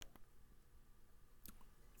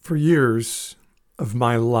For years of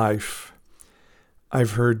my life,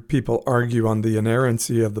 I've heard people argue on the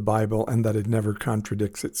inerrancy of the Bible and that it never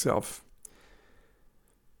contradicts itself.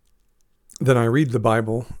 Then I read the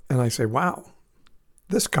Bible and I say, wow,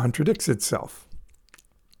 this contradicts itself.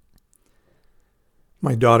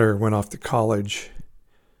 My daughter went off to college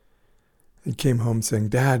and came home saying,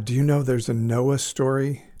 Dad, do you know there's a Noah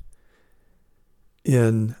story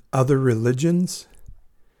in other religions?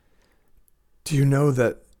 Do you know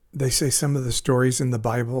that they say some of the stories in the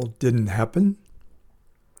Bible didn't happen?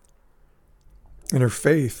 And her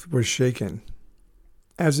faith was shaken,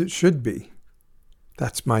 as it should be.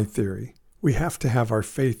 That's my theory. We have to have our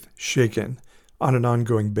faith shaken on an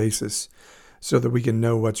ongoing basis so that we can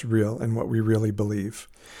know what's real and what we really believe.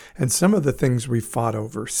 And some of the things we fought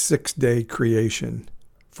over, 6-day creation,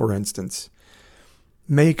 for instance,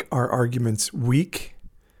 make our arguments weak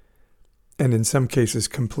and in some cases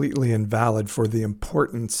completely invalid for the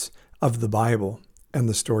importance of the Bible and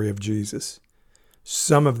the story of Jesus.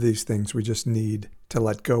 Some of these things we just need to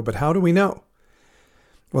let go. But how do we know?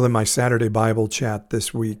 Well, in my Saturday Bible chat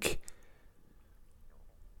this week,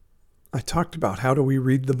 I talked about how do we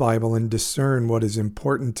read the Bible and discern what is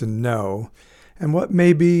important to know and what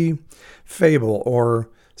may be fable or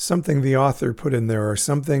something the author put in there or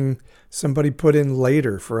something somebody put in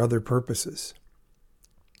later for other purposes.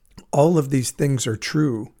 All of these things are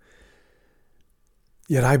true,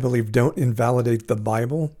 yet I believe don't invalidate the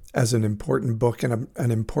Bible as an important book and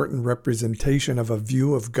an important representation of a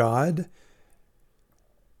view of God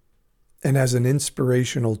and as an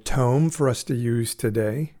inspirational tome for us to use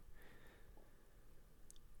today.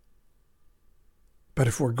 But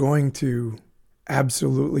if we're going to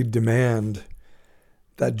absolutely demand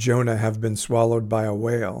that Jonah have been swallowed by a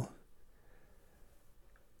whale,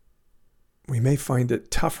 we may find it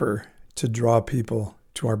tougher to draw people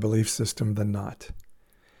to our belief system than not.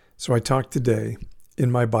 So I talked today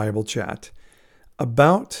in my Bible chat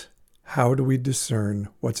about how do we discern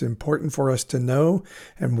what's important for us to know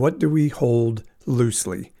and what do we hold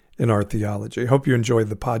loosely in our theology. I hope you enjoyed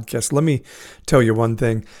the podcast. Let me tell you one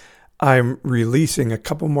thing. I'm releasing a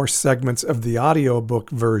couple more segments of the audiobook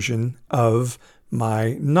version of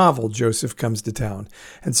my novel, Joseph Comes to Town.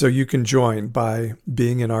 And so you can join by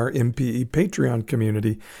being in our MPE Patreon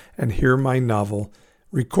community and hear my novel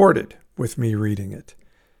recorded with me reading it.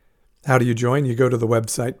 How do you join? You go to the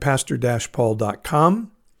website,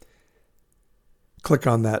 pastor-paul.com, click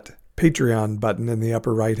on that Patreon button in the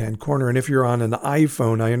upper right-hand corner. And if you're on an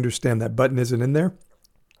iPhone, I understand that button isn't in there.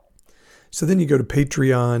 So then you go to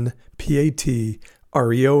Patreon,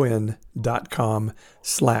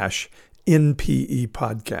 patreon.com/NPE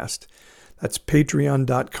podcast. That's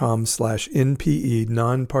patreon.com/NPE,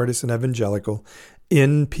 nonpartisan evangelical,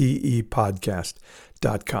 NPE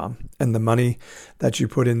podcast.com. And the money that you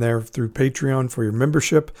put in there through Patreon for your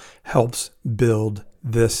membership helps build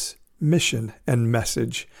this mission and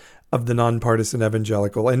message of the nonpartisan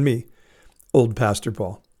evangelical and me, Old Pastor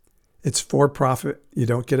Paul. It's for profit. You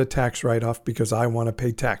don't get a tax write-off because I want to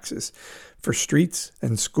pay taxes for streets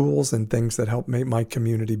and schools and things that help make my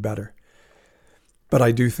community better. But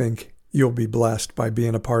I do think you'll be blessed by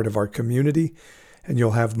being a part of our community, and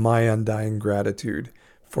you'll have my undying gratitude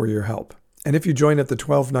for your help. And if you join at the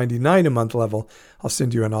 $12.99 a month level, I'll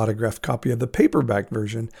send you an autographed copy of the paperback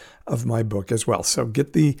version of my book as well. So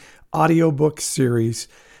get the audiobook series,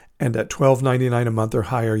 and at $12.99 a month or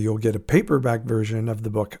higher, you'll get a paperback version of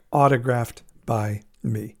the book autographed by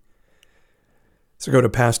me. So go to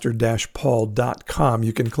pastor-paul.com.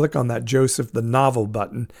 You can click on that Joseph the Novel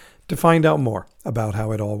button to find out more about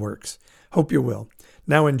how it all works. Hope you will.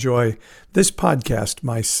 Now enjoy this podcast,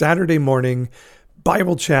 my Saturday morning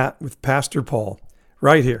Bible chat with Pastor Paul,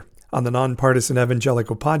 right here on the Nonpartisan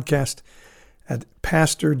Evangelical Podcast at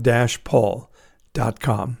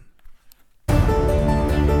pastor-paul.com.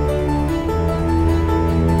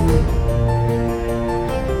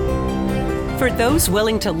 For those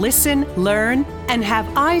willing to listen, learn, and have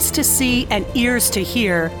eyes to see and ears to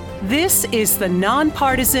hear, this is the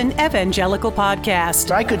Nonpartisan Evangelical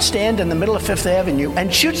Podcast. I could stand in the middle of Fifth Avenue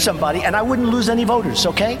and shoot somebody and I wouldn't lose any voters,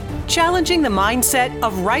 okay? Challenging the mindset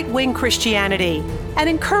of right-wing Christianity and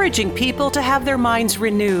encouraging people to have their minds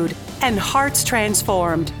renewed and hearts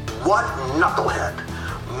transformed. What knucklehead,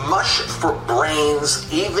 mush for brains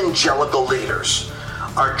evangelical leaders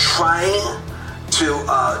are trying to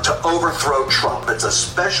overthrow Trump? It's a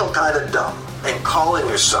special kind of dumb, and calling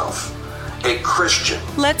yourself a Christian.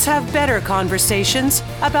 Let's have better conversations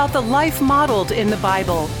about the life modeled in the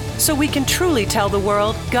Bible so we can truly tell the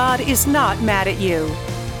world God is not mad at you.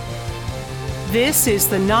 This is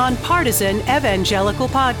the Nonpartisan Evangelical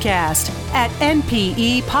Podcast at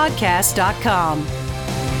npepodcast.com.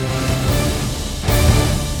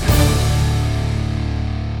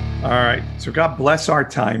 All right. So God bless our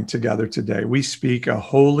time together today. We speak a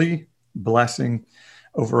holy blessing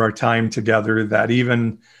over our time together that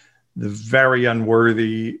even the very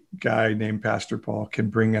unworthy guy named Pastor Paul can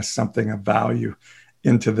bring us something of value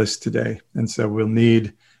into this today. And so we'll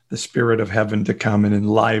need the Spirit of heaven to come and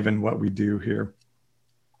enliven what we do here.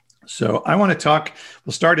 So I want to talk,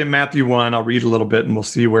 we'll start in Matthew 1. I'll read a little bit and we'll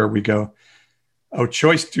see where we go. Oh,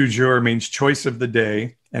 choice du jour means choice of the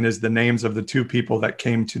day and is the names of the two people that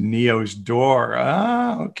came to Neo's door.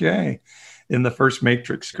 Okay. In the first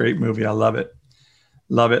Matrix. Great movie. I love it.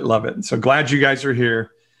 Love it. Love it. So glad you guys are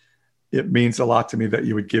here. It means a lot to me that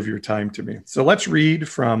you would give your time to me. So let's read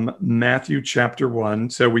from Matthew chapter 1.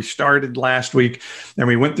 So we started last week and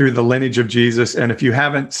we went through the lineage of Jesus. And if you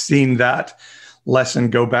haven't seen that lesson,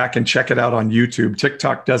 go back and check it out on YouTube.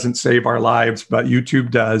 TikTok doesn't save our lives, but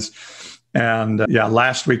YouTube does. And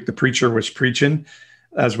last week the preacher was preaching,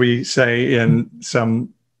 as we say in some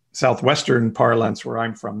Southwestern parlance where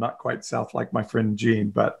I'm from, not quite South like my friend Gene,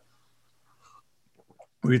 but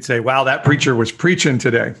we'd say, wow, that preacher was preaching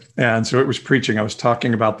today. And so it was preaching. I was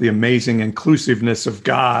talking about the amazing inclusiveness of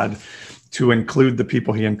God to include the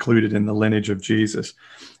people he included in the lineage of Jesus.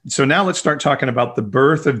 So now let's start talking about the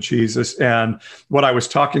birth of Jesus and what I was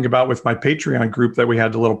talking about with my Patreon group that we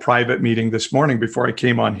had a little private meeting this morning before I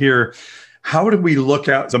came on here. How do we look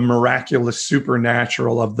at the miraculous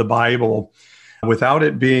supernatural of the Bible without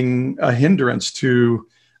it being a hindrance to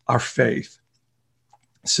our faith?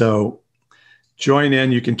 So join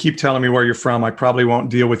in. You can keep telling me where you're from. I probably won't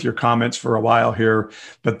deal with your comments for a while here,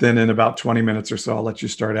 but then in about 20 minutes or so, I'll let you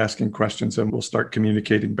start asking questions and we'll start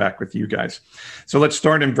communicating back with you guys. So let's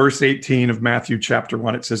start in verse 18 of Matthew chapter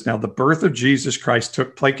 1. It says, "Now the birth of Jesus Christ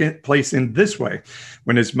took place in this way.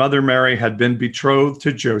 When his mother Mary had been betrothed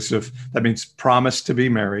to Joseph," that means promised to be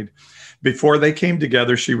married, "before they came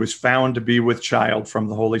together, she was found to be with child from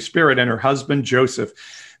the Holy Spirit. And her husband Joseph,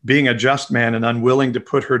 being a just man and unwilling to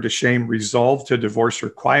put her to shame, resolved to divorce her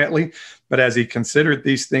quietly. But as he considered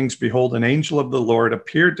these things, behold, an angel of the Lord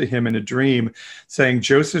appeared to him in a dream, saying,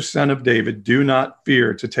 Joseph, son of David, do not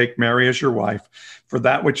fear to take Mary as your wife, for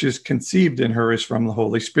that which is conceived in her is from the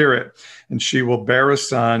Holy Spirit. And she will bear a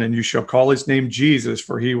son, and you shall call his name Jesus,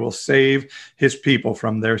 for he will save his people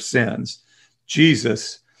from their sins."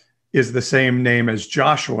 Jesus is the same name as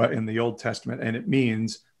Joshua in the Old Testament, and it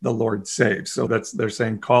means the Lord saves. So they're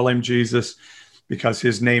saying, call him Jesus, because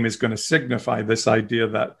his name is going to signify this idea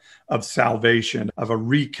that of salvation, of a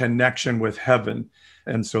reconnection with heaven.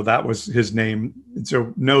 And so that was his name. And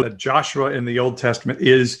so know that Joshua in the Old Testament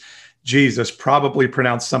is Jesus, probably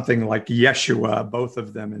pronounced something like Yeshua, both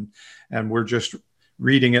of them. And we're just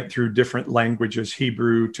reading it through different languages,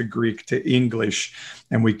 Hebrew to Greek to English,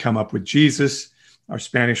 and we come up with Jesus. Our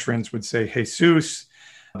Spanish friends would say Jesus,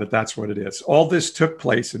 but that's what it is. All this took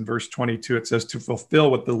place in verse 22. It says, to fulfill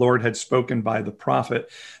what the Lord had spoken by the prophet,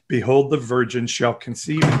 behold, the virgin shall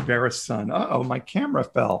conceive and bear a son. Uh-oh, my camera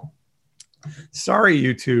fell. Sorry,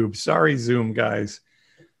 YouTube. Sorry, Zoom guys.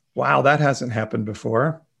 Wow, that hasn't happened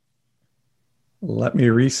before. Let me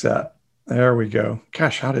reset. There we go.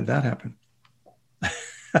 Gosh, how did that happen?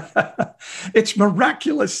 It's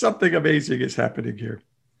miraculous. Something amazing is happening here.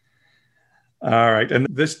 All right. And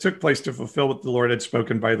this took place to fulfill what the Lord had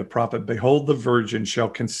spoken by the prophet. Behold, the virgin shall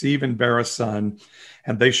conceive and bear a son,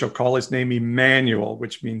 and they shall call his name Emmanuel,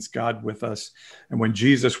 which means God with us. And when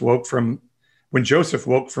Joseph woke from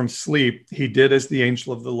sleep, he did as the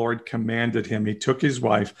angel of the Lord commanded him. He took his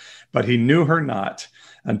wife, but he knew her not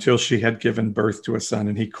until she had given birth to a son,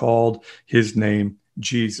 and he called his name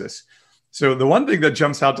Jesus. So the one thing that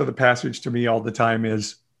jumps out to the passage to me all the time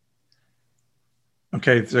is,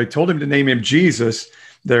 okay, so they told him to name him Jesus.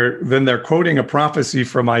 They're quoting a prophecy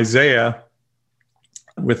from Isaiah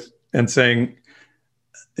and saying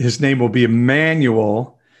his name will be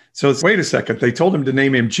Emmanuel. So wait a second, they told him to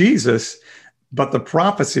name him Jesus, but the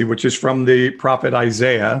prophecy, which is from the prophet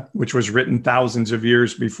Isaiah, which was written thousands of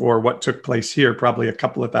years before what took place here, probably a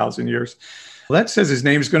couple of thousand years, that says his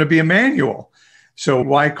name is going to be Emmanuel. So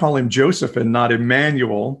why call him Joseph and not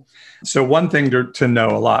Emmanuel? So one thing to know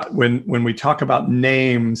a lot, when we talk about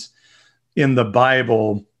names in the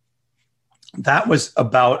Bible, that was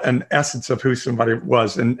about an essence of who somebody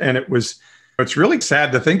was. And it's really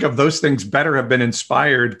sad to think of. Those things better have been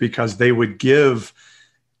inspired because they would give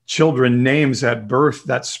children names at birth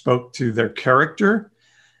that spoke to their character.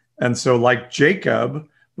 And so like Jacob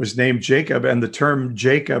was named Jacob, and the term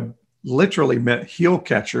Jacob literally meant heel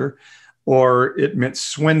catcher, or it meant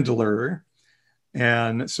swindler.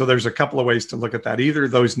 And so there's a couple of ways to look at that. Either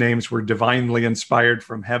those names were divinely inspired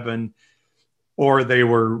from heaven, or they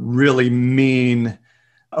were really mean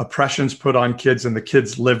oppressions put on kids, and the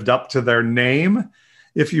kids lived up to their name,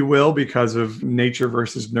 if you will, because of nature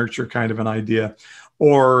versus nurture kind of an idea.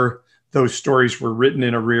 Or those stories were written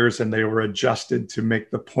in arrears and they were adjusted to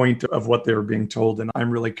make the point of what they were being told. And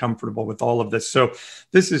I'm really comfortable with all of this. So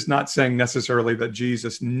this is not saying necessarily that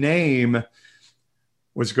Jesus' name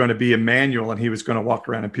was going to be Emmanuel and he was going to walk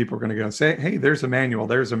around and people were going to go and say, hey, there's Emmanuel,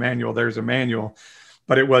 there's Emmanuel, there's Emmanuel.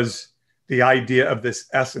 But it was the idea of this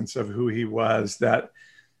essence of who he was, that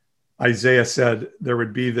Isaiah said there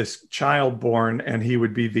would be this child born and he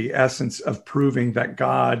would be the essence of proving that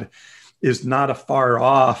God is not afar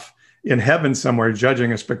off in heaven somewhere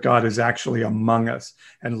judging us, but God is actually among us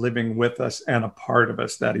and living with us and a part of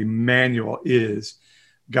us, that Emmanuel is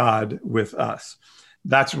God with us.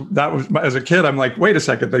 That was, as a kid, I'm like, wait a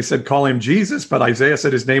second. They said, call him Jesus, but Isaiah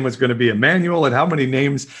said his name was going to be Emmanuel. And how many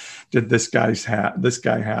names did this guy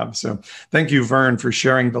have? So thank you, Vern, for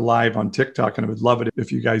sharing the live on TikTok. And I would love it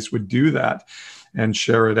if you guys would do that and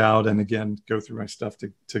share it out. And again, go through my stuff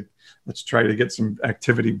to let's try to get some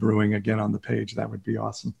activity brewing again on the page. That would be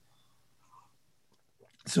awesome.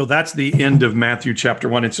 So that's the end of Matthew chapter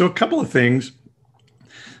 1. And so a couple of things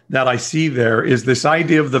that I see there is this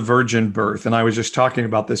idea of the virgin birth. And I was just talking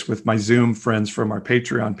about this with my Zoom friends from our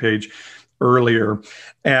Patreon page earlier.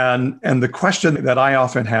 And the question that I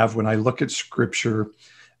often have when I look at scripture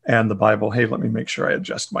and the Bible, hey, let me make sure I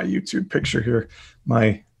adjust my YouTube picture here,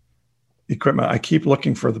 my equipment. I keep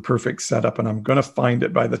looking for the perfect setup and I'm going to find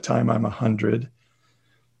it by the time I'm 100.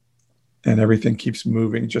 And everything keeps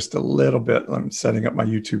moving just a little bit. I'm setting up my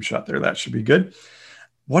YouTube shot there. That should be good.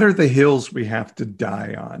 What are the hills we have to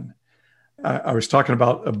die on? I was talking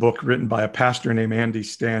about a book written by a pastor named Andy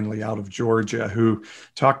Stanley out of Georgia, who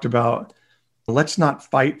talked about, let's not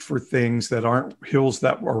fight for things that aren't hills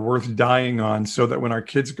that are worth dying on, so that when our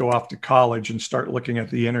kids go off to college and start looking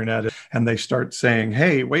at the internet and they start saying,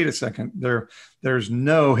 hey, wait a second, there's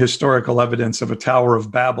no historical evidence of a Tower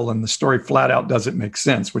of Babel and the story flat out doesn't make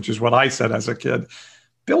sense, which is what I said as a kid.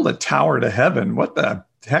 Build a tower to heaven. What the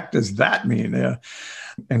heck does that mean? Yeah.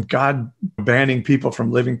 And God banning people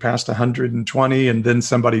from living past 120, and then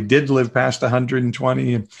somebody did live past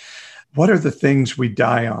 120. And what are the things we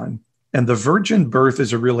die on? And the virgin birth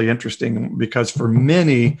is a really interesting, because for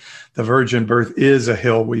many, the virgin birth is a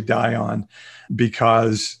hill we die on,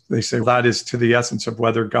 because they say that is to the essence of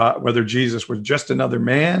whether Jesus was just another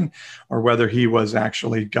man or whether he was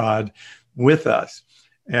actually God with us.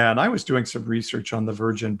 And I was doing some research on the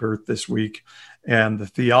virgin birth this week and the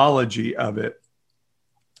theology of it.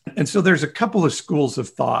 And so there's a couple of schools of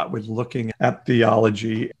thought with looking at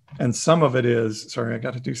theology. And some of it is, sorry, I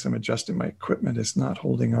got to do some adjusting. My equipment is not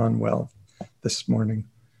holding on well this morning.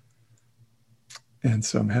 And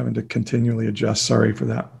so I'm having to continually adjust. Sorry for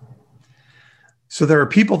that. So there are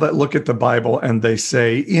people that look at the Bible and they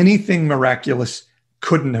say anything miraculous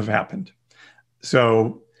couldn't have happened.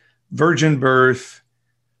 So virgin birth,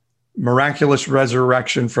 miraculous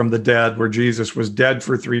resurrection from the dead, where Jesus was dead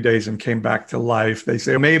for 3 days and came back to life. They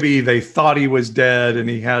say maybe they thought he was dead and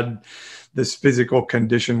he had this physical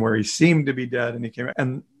condition where he seemed to be dead and he came.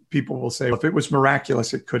 And people will say, well, if it was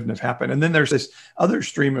miraculous, it couldn't have happened. And then there's this other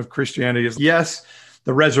stream of Christianity is, yes,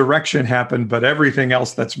 the resurrection happened, but everything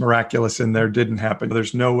else that's miraculous in there didn't happen.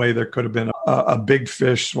 There's no way there could have been a big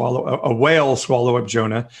fish a whale swallow up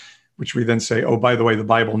Jonah, which we then say, oh, by the way, the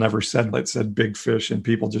Bible never said, it said big fish, and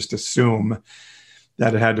people just assume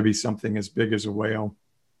that it had to be something as big as a whale.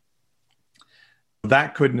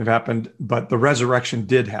 That couldn't have happened, but the resurrection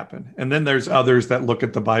did happen. And then there's others that look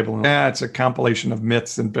at the Bible and it's a compilation of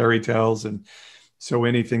myths and fairy tales. And so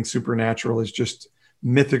anything supernatural is just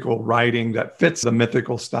mythical writing that fits the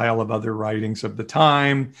mythical style of other writings of the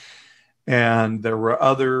time. And there were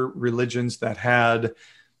other religions that had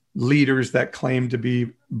leaders that claimed to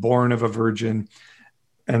be born of a virgin.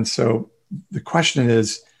 And so the question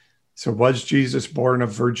is, so was Jesus born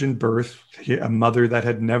of virgin birth, a mother that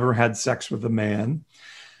had never had sex with a man?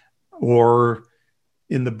 Or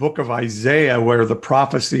in the book of Isaiah, where the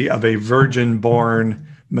prophecy of a virgin-born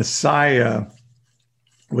Messiah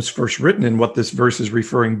was first written, and what this verse is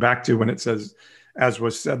referring back to when it says, as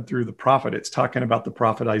was said through the prophet, it's talking about the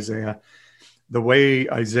prophet Isaiah. The way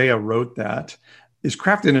Isaiah wrote that is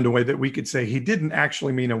crafted in a way that we could say he didn't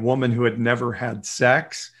actually mean a woman who had never had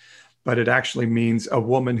sex, but it actually means a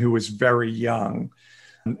woman who was very young.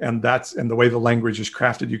 And the way the language is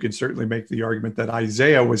crafted, you can certainly make the argument that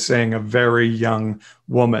Isaiah was saying a very young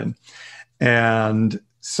woman. And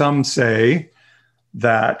some say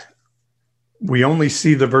that we only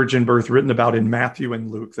see the virgin birth written about in Matthew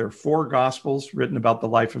and Luke. There are 4 gospels written about the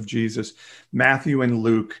life of Jesus, Matthew and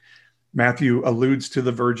Luke. Matthew alludes to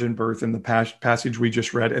the virgin birth in the passage we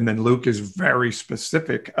just read, and then Luke is very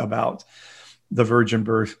specific about the virgin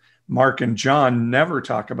birth. Mark and John never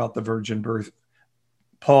talk about the virgin birth.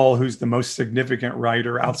 Paul, who's the most significant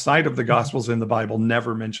writer outside of the Gospels in the Bible,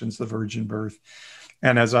 never mentions the virgin birth.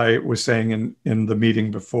 And as I was saying in the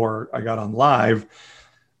meeting before I got on live,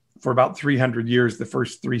 for about 300 years, the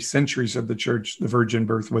first 3 centuries of the church, the virgin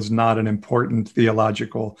birth was not an important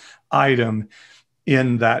theological item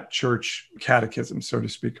in that church catechism, so to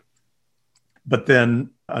speak. But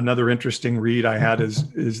then another interesting read I had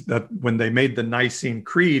is that when they made the Nicene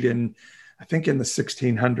Creed I think in the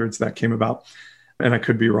 1600s that came about, and I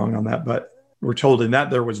could be wrong on that, but we're told in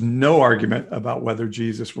that there was no argument about whether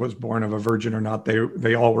Jesus was born of a virgin or not.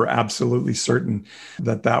 They all were absolutely certain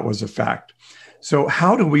that that was a fact. So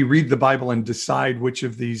how do we read the Bible and decide which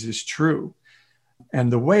of these is true?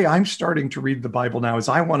 And the way I'm starting to read the Bible now is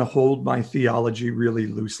I want to hold my theology really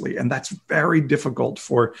loosely. And that's very difficult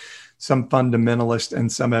for some fundamentalists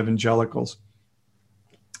and some evangelicals,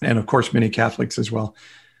 and of course, many Catholics as well,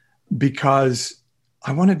 because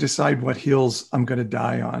I want to decide what hills I'm going to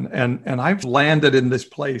die on. And I've landed in this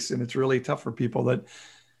place, and it's really tough for people, that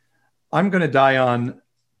I'm going to die on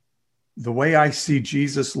the way I see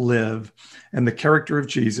Jesus live and the character of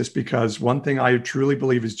Jesus, because one thing I truly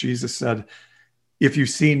believe is Jesus said, if you've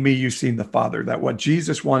seen me, you've seen the Father. That what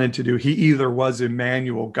Jesus wanted to do, he either was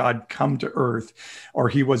Emmanuel, God come to earth, or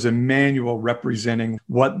he was Emmanuel representing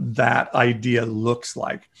what that idea looks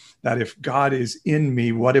like. That if God is in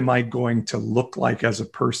me, what am I going to look like as a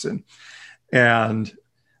person? And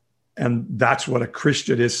that's what a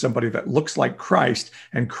Christian is, somebody that looks like Christ,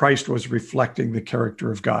 and Christ was reflecting the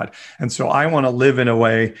character of God. And so I want to live in a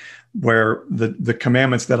way where the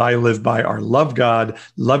commandments that I live by are love God,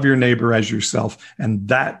 love your neighbor as yourself. And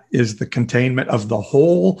that is the containment of the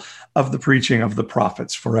whole of the preaching of the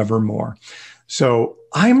prophets forevermore. So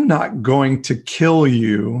I'm not going to kill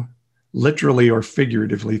you literally or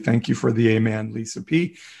figuratively. Thank you for the amen, Lisa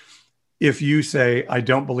P. If you say, I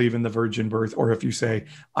don't believe in the virgin birth, or if you say,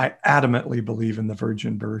 I adamantly believe in the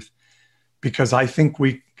virgin birth, because I think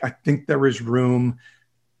there is room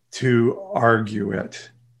to argue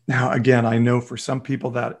it. Now, again, I know for some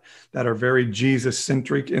people that are very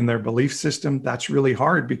Jesus-centric in their belief system, that's really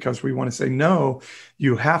hard, because we want to say, no,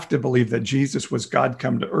 you have to believe that Jesus was God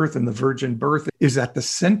come to earth, and the virgin birth is at the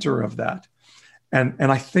center of that. And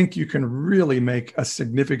I think you can really make a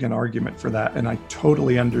significant argument for that. And I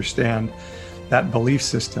totally understand that belief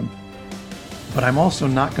system. But I'm also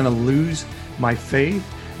not going to lose my faith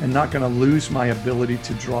and not going to lose my ability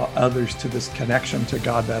to draw others to this connection to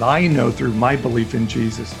God that I know through my belief in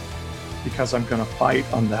Jesus, because I'm going to fight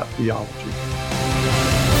on that theology.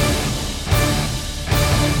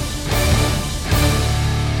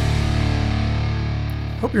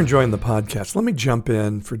 Hope you're enjoying the podcast. Let me jump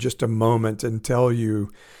in for just a moment and tell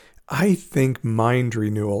you, I think mind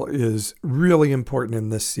renewal is really important in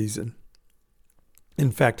this season.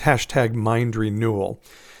 In fact, hashtag mind renewal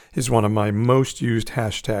is one of my most used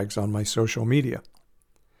hashtags on my social media.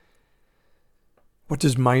 What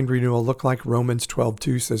does mind renewal look like? Romans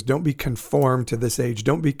 12:2 says, don't be conformed to this age.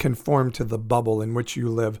 Don't be conformed to the bubble in which you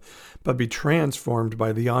live, but be transformed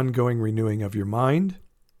by the ongoing renewing of your mind,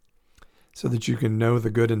 so that you can know the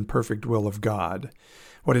good and perfect will of God.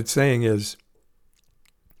 What it's saying is,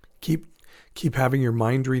 keep having your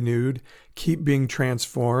mind renewed, keep being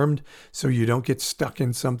transformed, so you don't get stuck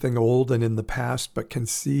in something old and in the past, but can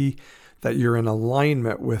see that you're in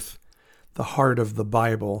alignment with the heart of the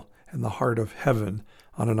Bible and the heart of heaven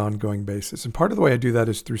on an ongoing basis. And part of the way I do that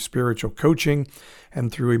is through spiritual coaching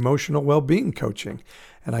and through emotional well-being coaching.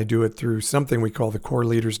 And I do it through something we call the Core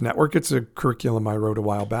Leaders Network. It's a curriculum I wrote a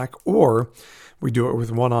while back, or we do it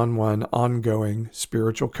with one-on-one ongoing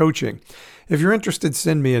spiritual coaching. If you're interested,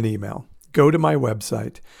 send me an email. Go to my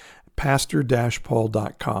website,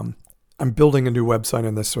 pastor-paul.com. I'm building a new website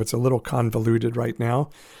on this, so it's a little convoluted right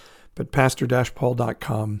now, but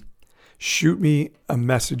pastor-paul.com. Shoot me a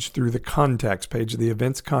message through the contacts page, the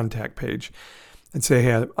events contact page, and say,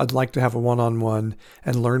 hey, I'd like to have a one-on-one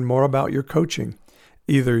and learn more about your coaching,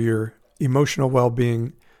 either your emotional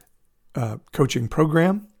well-being coaching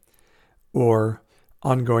program or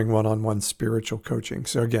ongoing one-on-one spiritual coaching.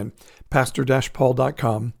 So again,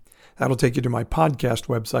 pastor-paul.com. That'll take you to my podcast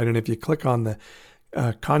website. And if you click on the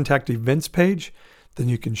contact events page, then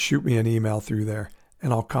you can shoot me an email through there,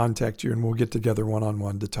 and I'll contact you and we'll get together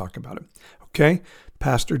one-on-one to talk about it. Okay,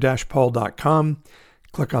 pastor-paul.com.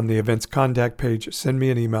 Click on the events contact page, send me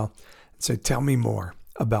an email and say, tell me more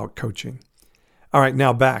about coaching. All right,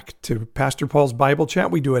 now back to Pastor Paul's Bible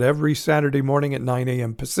Chat. We do it every Saturday morning at 9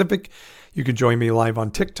 a.m. Pacific. You can join me live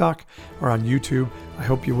on TikTok or on YouTube. I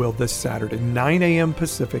hope you will this Saturday, 9 a.m.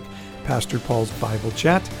 Pacific, Pastor Paul's Bible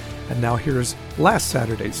Chat. And now here's last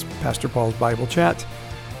Saturday's Pastor Paul's Bible Chat,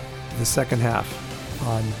 the second half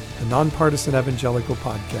on the Nonpartisan Evangelical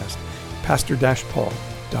Podcast,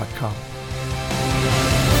 pastor-paul.com.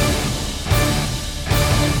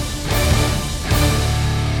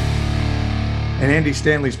 And Andy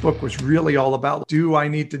Stanley's book was really all about, do I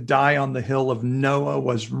need to die on the hill of Noah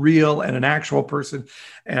was real and an actual person.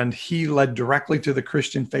 And he led directly to the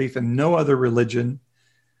Christian faith and no other religion.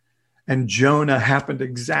 And Jonah happened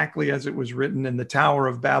exactly as it was written, and the Tower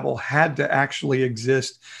of Babel had to actually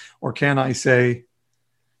exist. Or can I say,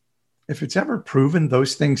 if it's ever proven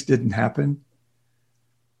those things didn't happen,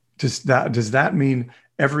 does that mean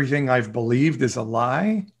everything I've believed is a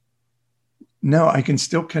lie? No, I can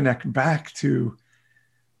still connect back to,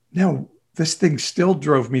 no, this thing still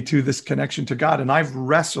drove me to this connection to God. And I've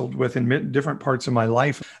wrestled with in different parts of my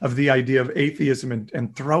life of the idea of atheism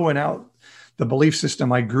and throwing out the belief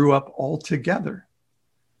system I grew up altogether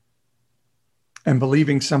and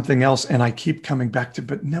believing something else. And I keep coming back to,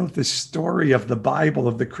 but no, the story of the Bible,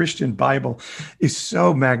 of the Christian Bible, is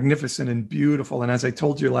so magnificent and beautiful. And as I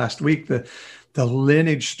told you last week, the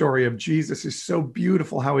lineage story of Jesus is so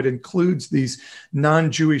beautiful, how it includes these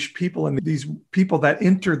non-Jewish people and these people that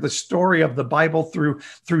enter the story of the Bible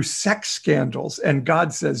through sex scandals. And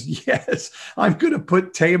God says, yes, I'm going to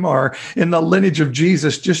put Tamar in the lineage of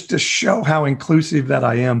Jesus just to show how inclusive that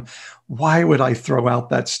I am. Why would I throw out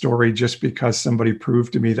that story just because somebody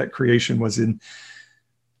proved to me that creation was in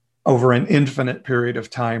over an infinite period of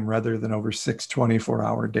time rather than over 6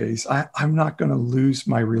 24-hour days? I'm not going to lose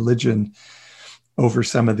my religion over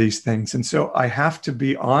some of these things. And so I have to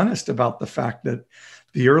be honest about the fact that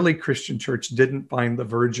the early Christian church didn't find the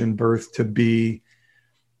virgin birth to be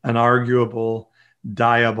an arguable,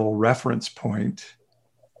 dieable reference point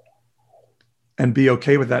and be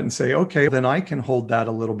okay with that and say, okay, then I can hold that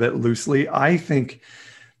a little bit loosely. I think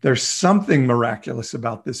there's something miraculous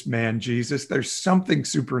about this man, Jesus. There's something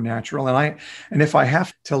supernatural. And if I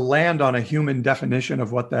have to land on a human definition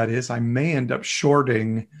of what that is, I may end up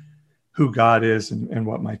shorting who God is and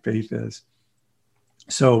what my faith is.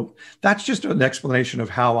 So that's just an explanation of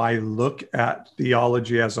how I look at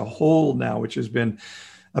theology as a whole now, which has been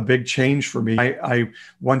a big change for me. I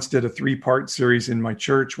once did a 3-part series in my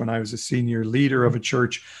church when I was a senior leader of a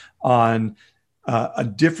church on a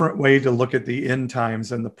different way to look at the end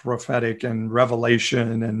times and the prophetic and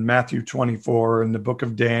Revelation and Matthew 24 and the book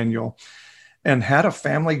of Daniel, and had a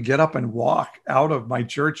family get up and walk out of my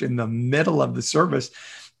church in the middle of the service.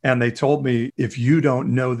 And they told me, if you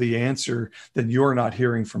don't know the answer, then you're not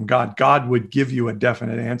hearing from God. God would give you a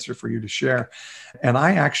definite answer for you to share. And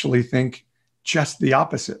I actually think just the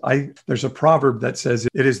opposite. There's a proverb that says,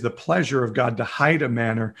 it is the pleasure of God to hide a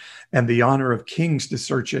matter and the honor of kings to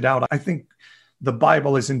search it out. I think the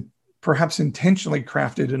Bible is perhaps intentionally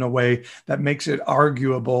crafted in a way that makes it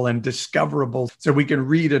arguable and discoverable. So we can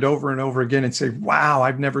read it over and over again and say, wow,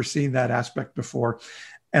 I've never seen that aspect before.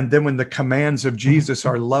 And then when the commands of Jesus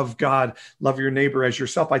are love God, love your neighbor as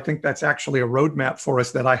yourself, I think that's actually a roadmap for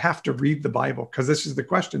us that I have to read the Bible, because this is the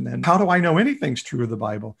question then. How do I know anything's true of the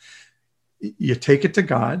Bible? You take it to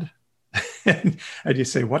God and you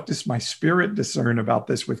say, what does my spirit discern about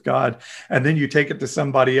this with God? And then you take it to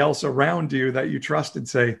somebody else around you that you trust and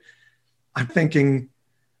say, I'm thinking,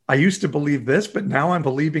 I used to believe this, but now I'm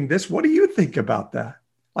believing this. What do you think about that?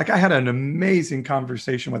 Like, I had an amazing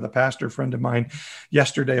conversation with a pastor friend of mine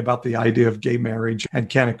yesterday about the idea of gay marriage and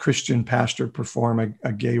can a Christian pastor perform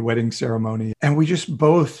a gay wedding ceremony? And we just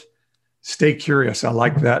both stay curious. I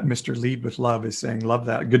like that. Mr. Lead with Love is saying, love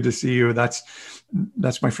that. Good to see you. That's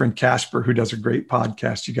my friend Casper, who does a great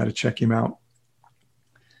podcast. You got to check him out.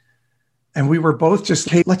 And we were both just,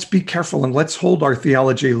 hey, let's be careful and let's hold our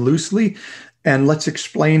theology loosely. And let's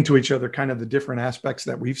explain to each other kind of the different aspects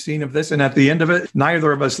that we've seen of this. And at the end of it,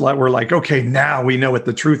 neither of us were like, okay, now we know what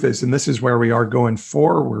the truth is. And this is where we are going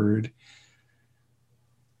forward.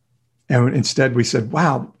 And instead we said,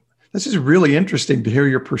 wow, this is really interesting to hear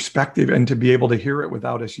your perspective and to be able to hear it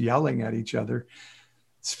without us yelling at each other.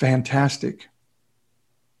 It's fantastic.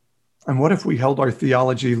 And what if we held our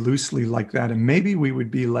theology loosely like that? And maybe we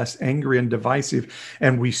would be less angry and divisive.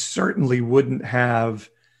 And we certainly wouldn't have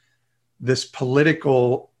this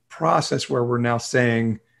political process where we're now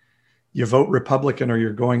saying you vote Republican or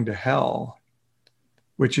you're going to hell,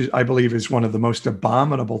 which is, I believe, is one of the most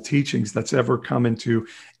abominable teachings that's ever come into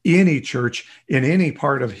any church in any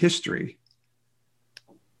part of history.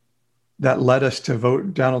 that led us to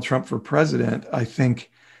vote Donald Trump for president. I think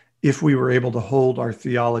if we were able to hold our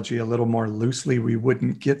theology a little more loosely, we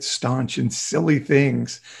wouldn't get staunch in silly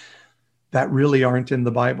things that really aren't in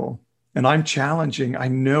the Bible. And I'm challenging, I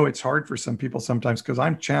know it's hard for some people sometimes because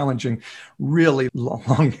I'm challenging really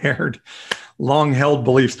long-haired, long-held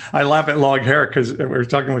beliefs. I laugh at long hair because we were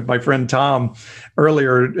talking with my friend Tom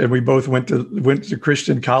earlier, and we both went to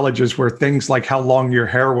Christian colleges where things like how long your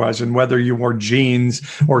hair was and whether you wore jeans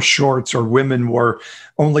or shorts or women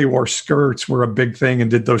only wore skirts were a big thing.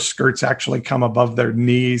 And did those skirts actually come above their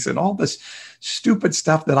knees and all this stupid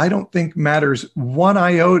stuff that I don't think matters one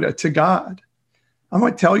iota to God. I'm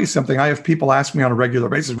going to tell you something. I have people ask me on a regular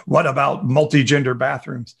basis, what about multi-gender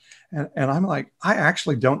bathrooms? And I'm like, I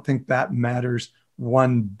actually don't think that matters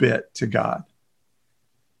one bit to God.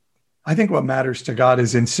 I think what matters to God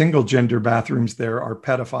is in single gender bathrooms, there are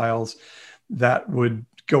pedophiles that would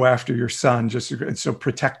go after your son. So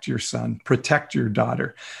protect your son, protect your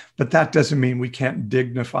daughter. But that doesn't mean we can't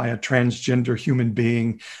dignify a transgender human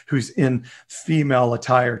being who's in female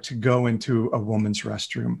attire to go into a woman's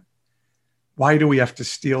restroom. Why do we have to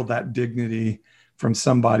steal that dignity from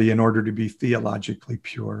somebody in order to be theologically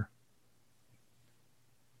pure?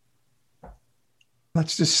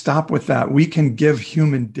 Let's just stop with that. We can give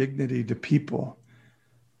human dignity to people,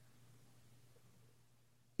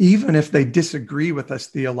 even if they disagree with us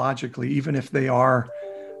theologically, even if they are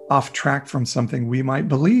off track from something we might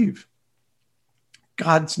believe.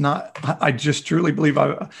 God's not, I just truly believe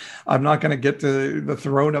I'm not going to get to the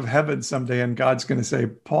throne of heaven someday and God's going to say,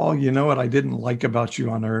 Paul, you know what I didn't like about you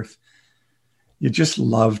on earth? You just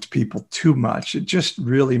loved people too much. It just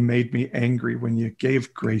really made me angry when you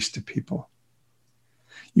gave grace to people.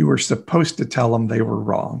 You were supposed to tell them they were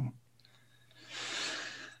wrong.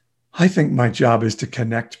 I think my job is to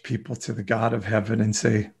connect people to the God of heaven and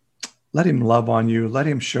say, let him love on you. Let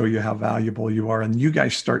him show you how valuable you are. And you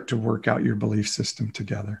guys start to work out your belief system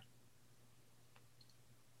together.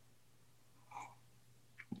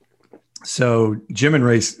 So Jim and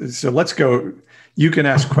Ray, so let's go. You can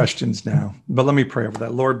ask questions now, but let me pray over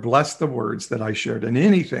that. Lord, bless the words that I shared, and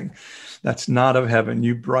anything that's not of heaven,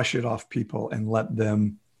 you brush it off people and let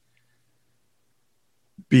them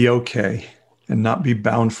be okay and not be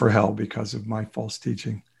bound for hell because of my false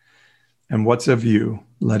teaching. And what's of you,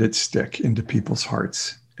 let it stick into people's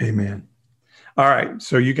hearts. Amen. All right.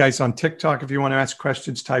 So you guys on TikTok, if you want to ask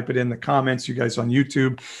questions, type it in the comments. You guys on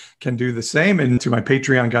YouTube can do the same. And to my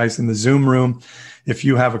Patreon guys in the Zoom room, if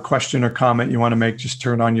you have a question or comment you want to make, just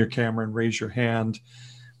turn on your camera and raise your hand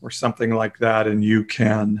or something like that. And you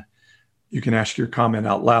can ask your comment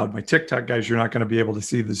out loud. My TikTok guys, you're not going to be able to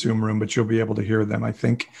see the Zoom room, but you'll be able to hear them, I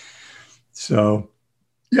think. So,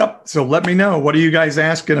 yep. So let me know. What are you guys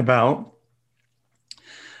asking about?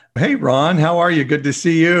 Hey, Ron, how are you? Good to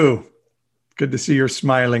see you. Good to see your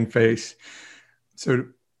smiling face. So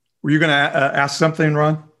were you going to ask something,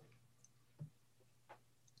 Ron?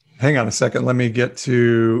 Hang on a second. Let me get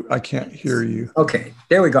to, I can't hear you. Okay,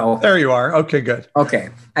 there we go. There you are. Okay, good. Okay,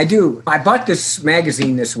 I bought this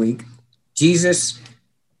magazine this week, Jesus,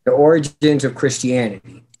 The Origins of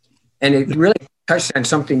Christianity. And it really touched on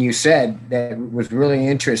something you said that was really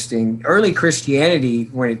interesting. Early Christianity,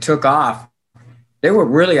 when it took off, there were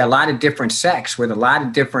really a lot of different sects with a lot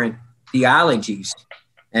of different theologies.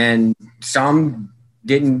 And some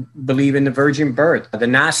didn't believe in the virgin birth, the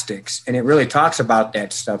Gnostics. And it really talks about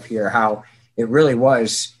that stuff here, how it really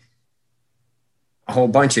was a whole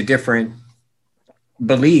bunch of different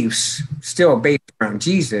beliefs still based around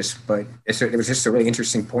Jesus. But it was just a really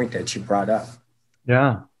interesting point that you brought up.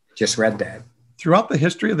 Yeah. Just read that. Throughout the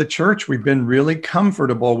history of the church, we've been really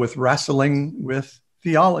comfortable with wrestling with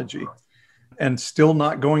theology and still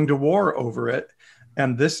not going to war over it.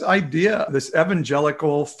 And this idea, this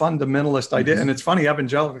evangelical fundamentalist idea, and it's funny,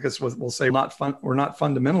 evangelicals will say we're not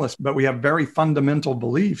fundamentalists, but we have very fundamental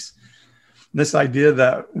beliefs. This idea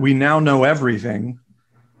that we now know everything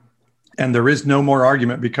and there is no more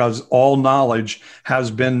argument because all knowledge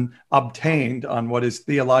has been obtained on what is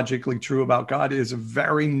theologically true about God is a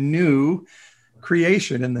very new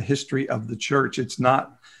creation in the history of the church. It's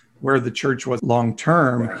not where the church was long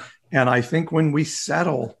term. Right. And I think when we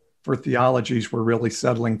settle for theologies, we're really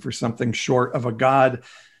settling for something short of a God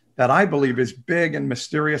that I believe is big and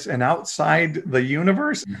mysterious and outside the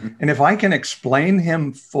universe. Mm-hmm. And if I can explain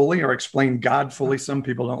him fully or explain God fully, some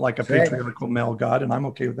people don't like a patriarchal male God, and I'm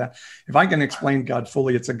okay with that. If I can explain God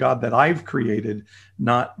fully, it's a God that I've created,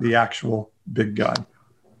 not the actual big God.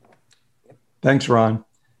 Thanks, Ron.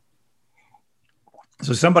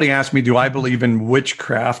 So somebody asked me, do I believe in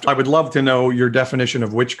witchcraft? I would love to know your definition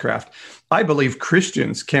of witchcraft. I believe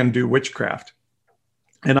Christians can do witchcraft.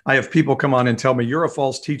 And I have people come on and tell me, you're a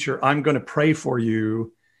false teacher. I'm going to pray for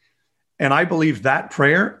you. And I believe that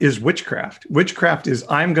prayer is witchcraft. Witchcraft is,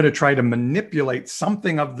 I'm going to try to manipulate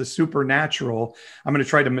something of the supernatural. I'm going to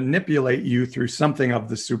try to manipulate you through something of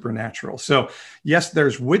the supernatural. So yes,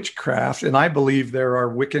 there's witchcraft. And I believe there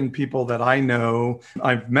are Wiccan people that I know.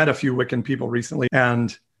 I've met a few Wiccan people recently,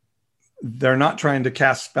 and they're not trying to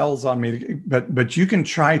cast spells on me, but you can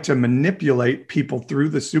try to manipulate people through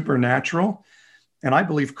the supernatural. And I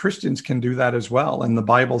believe Christians can do that as well. And the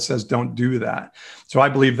Bible says don't do that. So I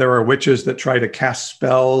believe there are witches that try to cast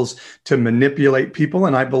spells to manipulate people.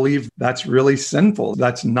 And I believe that's really sinful.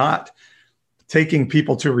 That's not taking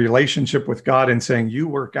people to a relationship with God and saying, you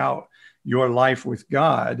work out your life with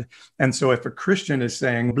God. And so if a Christian is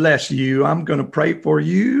saying, bless you, I'm going to pray for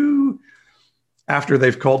you, after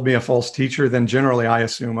they've called me a false teacher, then generally I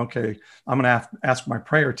assume, okay, I'm going to ask my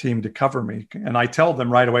prayer team to cover me. And I tell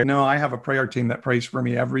them right away, no, I have a prayer team that prays for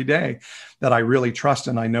me every day that I really trust,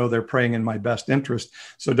 and I know they're praying in my best interest.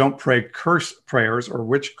 So don't pray curse prayers or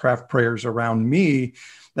witchcraft prayers around me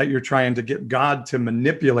that you're trying to get God to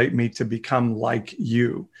manipulate me to become like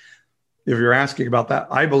you. If you're asking about that,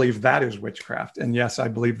 I believe that is witchcraft. And yes, I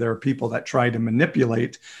believe there are people that try to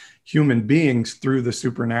manipulate human beings through the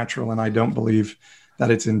supernatural, and I don't believe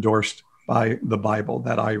that it's endorsed by the Bible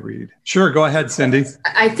that I read. Sure, go ahead, Cindy.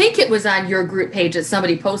 I think it was on your group page that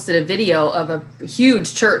somebody posted a video of a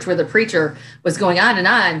huge church where the preacher was going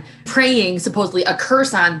on, praying supposedly a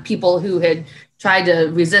curse on people who had tried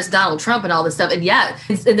to resist Donald Trump and all this stuff. And yet,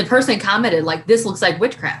 and the person commented, like, this looks like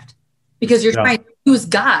witchcraft because you're trying to use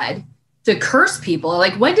God to curse people.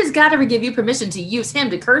 Like, when does God ever give you permission to use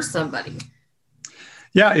him to curse somebody?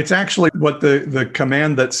 Yeah, it's actually what the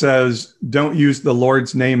command that says, don't use the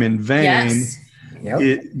Lord's name in vain,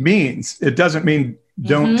 it means. It doesn't mean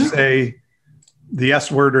don't say the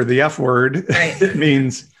S word or the F word. Right.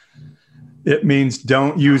 It means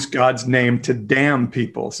don't use God's name to damn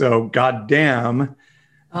people. So God damn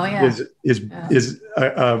is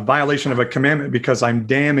a violation of a commandment because I'm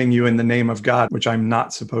damning you in the name of God, which I'm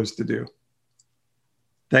not supposed to do.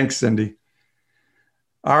 Thanks, Cindy.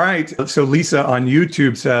 All right. So Lisa on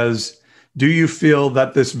YouTube says, do you feel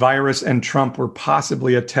that this virus and Trump were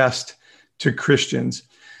possibly a test to Christians?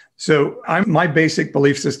 So my basic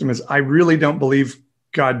belief system is I really don't believe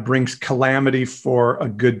God brings calamity for a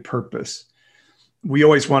good purpose. We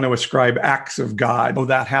always want to ascribe acts of God. Oh,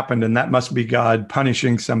 that happened, and that must be God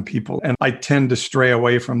punishing some people. And I tend to stray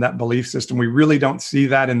away from that belief system. We really don't see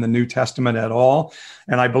that in the New Testament at all.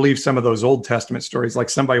 And I believe some of those Old Testament stories,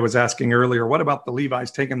 like somebody was asking earlier, what about the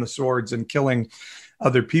Levites taking the swords and killing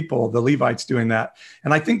other people, the Levites doing that?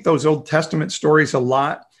 And I think those Old Testament stories a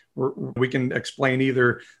lot, we can explain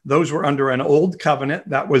either those were under an old covenant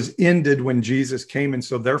that was ended when Jesus came, and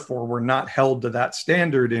so therefore we're not held to that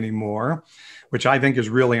standard anymore, which I think is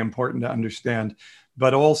really important to understand.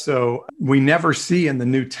 But also, we never see in the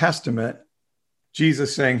New Testament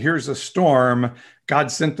Jesus saying, here's a storm.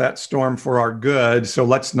 God sent that storm for our good, so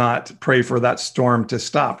let's not pray for that storm to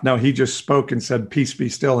stop. No, he just spoke and said, peace be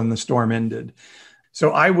still, and the storm ended.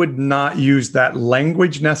 So I would not use that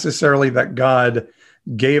language necessarily that God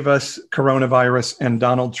gave us coronavirus and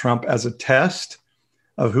Donald Trump as a test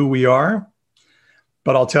of who we are.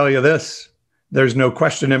 But I'll tell you this, there's no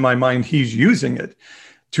question in my mind he's using it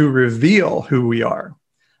to reveal who we are.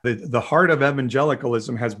 The heart of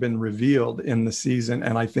evangelicalism has been revealed in the season,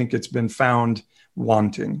 and I think it's been found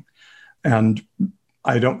wanting. And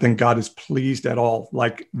I don't think God is pleased at all.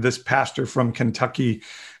 Like this pastor from Kentucky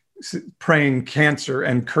praying cancer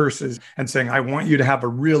and curses and saying, I want you to have a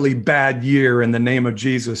really bad year in the name of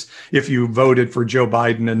Jesus if you voted for Joe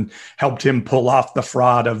Biden and helped him pull off the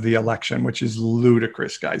fraud of the election, which is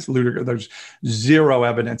ludicrous, guys. Ludicrous. There's zero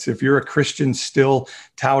evidence. If you're a Christian still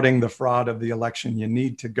touting the fraud of the election, you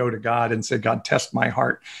need to go to God and say, God, test my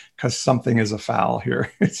heart because something is afoul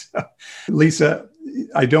here. Lisa,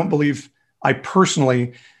 I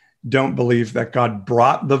personally don't believe that God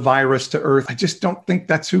brought the virus to earth. I just don't think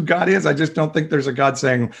that's who God is. I just don't think there's a God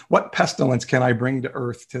saying, what pestilence can I bring to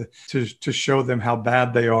earth to show them how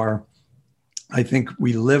bad they are? I think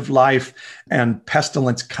we live life and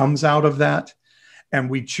pestilence comes out of that. And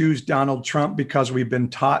we choose Donald Trump because we've been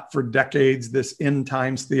taught for decades this end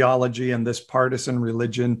times theology and this partisan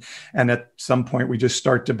religion. And at some point, we just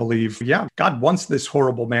start to believe, yeah, God wants this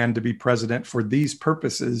horrible man to be president for these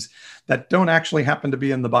purposes that don't actually happen to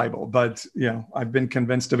be in the Bible. But, I've been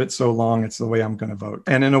convinced of it so long, it's the way I'm going to vote.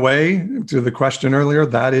 And in a way, to the question earlier,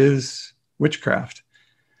 that is witchcraft.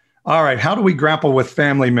 All right. How do we grapple with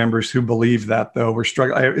family members who believe that, though? We're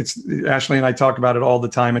struggling. Ashley and I talk about it all the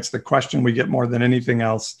time. It's the question we get more than anything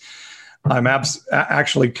else. I'm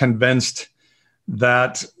actually convinced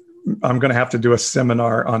that I'm going to have to do a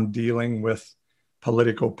seminar on dealing with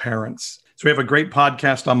political parents. So we have a great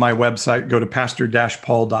podcast on my website. Go to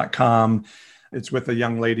pastor-paul.com. It's with a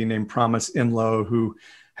young lady named Promise Inlow, who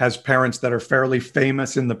has parents that are fairly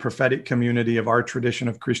famous in the prophetic community of our tradition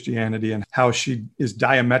of Christianity, and how she is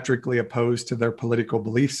diametrically opposed to their political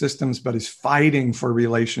belief systems, but is fighting for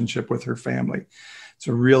relationship with her family. It's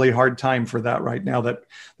a really hard time for that right now,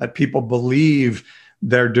 that people believe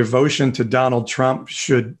their devotion to Donald Trump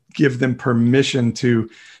should give them permission to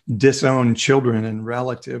disown children and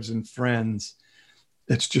relatives and friends.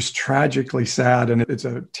 It's just tragically sad, and it's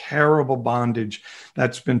a terrible bondage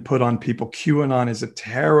that's been put on people. QAnon is a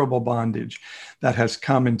terrible bondage that has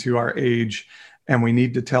come into our age, and we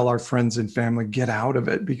need to tell our friends and family, get out of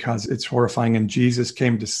it, because it's horrifying. And Jesus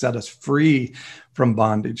came to set us free from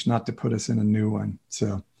bondage, not to put us in a new one.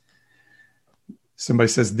 So somebody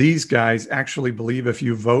says, these guys actually believe if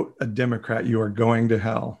you vote a Democrat, you are going to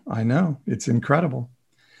hell. I know. It's incredible.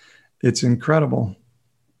 It's incredible.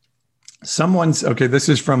 Okay, this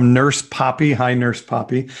is from Nurse Poppy. Hi, Nurse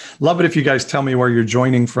Poppy. Love it if you guys tell me where you're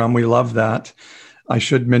joining from. We love that. I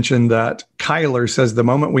should mention that Kyler says the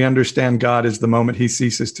moment we understand God is the moment he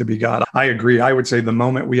ceases to be God. I agree. I would say the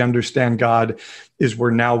moment we understand God is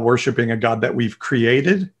we're now worshiping a God that we've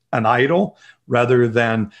created, an idol, rather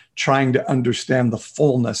than trying to understand the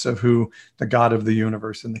fullness of who the God of the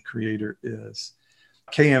universe and the creator is.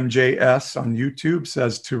 KMJS on YouTube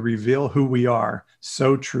says to reveal who we are.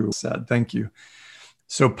 So true, said. Thank you.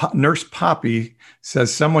 So Nurse Poppy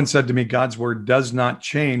says, someone said to me, God's word does not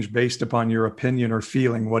change based upon your opinion or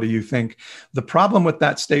feeling. What do you think? The problem with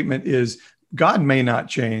that statement is God may not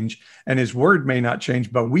change and his word may not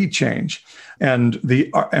change, but we change. And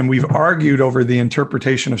we've argued over the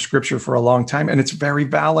interpretation of scripture for a long time. And it's very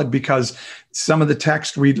valid, because some of the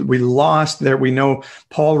text we lost there. We know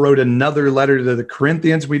Paul wrote another letter to the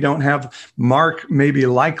Corinthians we don't have. Mark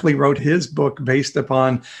likely wrote his book based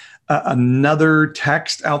upon another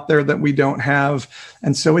text out there that we don't have.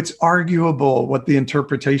 And so it's arguable what the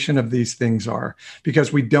interpretation of these things are,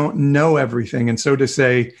 because we don't know everything. And so to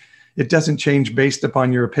say it doesn't change based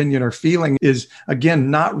upon your opinion or feeling is, again,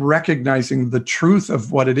 not recognizing the truth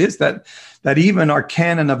of what it is, that even our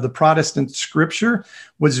canon of the Protestant scripture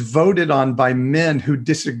was voted on by men who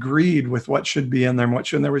disagreed with what should be in there and what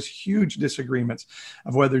shouldn't. There was huge disagreements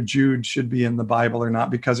of whether Jude should be in the Bible or not,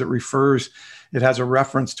 because it has a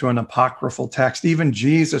reference to an apocryphal text. Even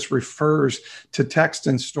Jesus refers to texts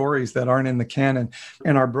and stories that aren't in the canon.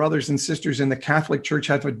 And our brothers and sisters in the Catholic Church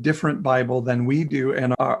have a different Bible than we do.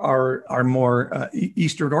 And our more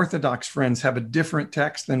Eastern Orthodox friends have a different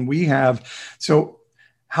text than we have. So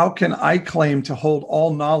how can I claim to hold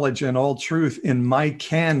all knowledge and all truth in my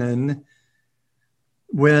canon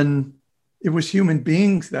when it was human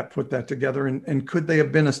beings that put that together? And could they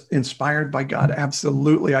have been inspired by God?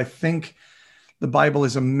 Absolutely. I think the Bible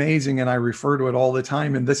is amazing, and I refer to it all the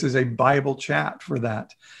time, and this is a Bible chat for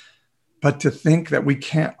that. But to think that we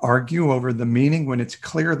can't argue over the meaning when it's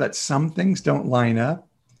clear that some things don't line up.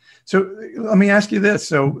 So let me ask you this.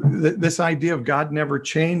 So this idea of God never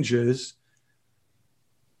changes,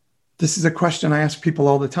 this is a question I ask people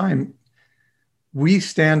all the time. We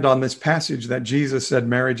stand on this passage that Jesus said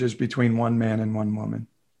marriage is between one man and one woman.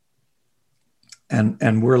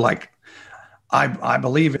 And we're like, I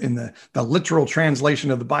believe in the literal translation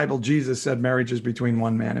of the Bible. Jesus said marriage is between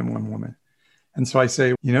one man and one woman. And so I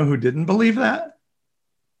say, you know who didn't believe that?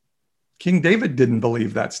 King David didn't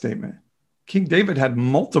believe that statement. King David had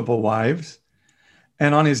multiple wives.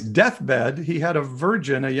 And on his deathbed, he had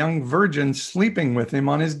a young virgin sleeping with him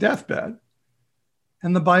on his deathbed.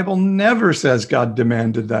 And the Bible never says God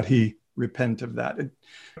demanded that he repent of that.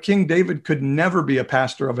 King David could never be a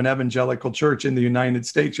pastor of an evangelical church in the United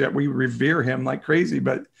States, yet we revere him like crazy.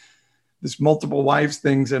 But this multiple wives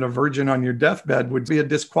things and a virgin on your deathbed would be a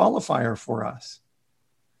disqualifier for us.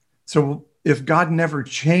 So if God never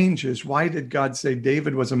changes, why did God say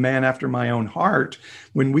David was a man after my own heart,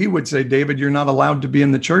 when we would say, David, you're not allowed to be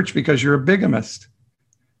in the church because you're a bigamist?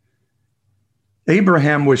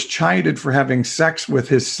 Abraham was chided for having sex with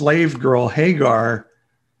his slave girl, Hagar,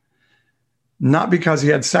 not because he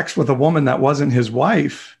had sex with a woman that wasn't his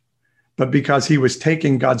wife, but because he was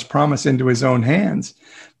taking God's promise into his own hands.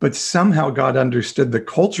 But somehow God understood the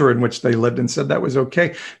culture in which they lived and said that was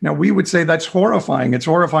okay. Now, we would say that's horrifying. It's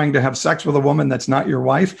horrifying to have sex with a woman that's not your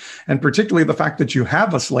wife, and particularly the fact that you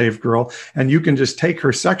have a slave girl and you can just take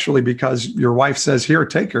her sexually because your wife says, here,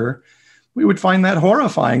 take her. We would find that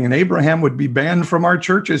horrifying, and Abraham would be banned from our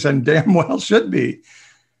churches, and damn well should be.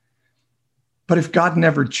 But if God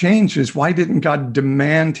never changes, why didn't God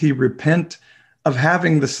demand he repent of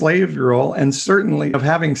having the slave girl, and certainly of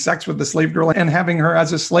having sex with the slave girl and having her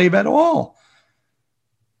as a slave at all?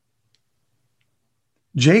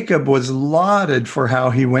 Jacob was lauded for how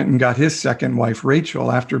he went and got his second wife,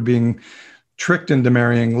 Rachel, after being tricked into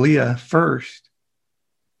marrying Leah first.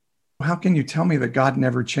 How can you tell me that God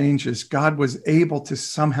never changes? God was able to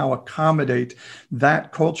somehow accommodate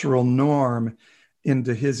that cultural norm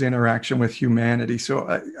into his interaction with humanity.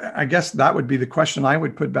 So I guess that would be the question I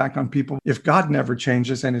would put back on people. If God never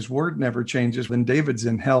changes and his word never changes, then David's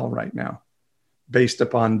in hell right now, based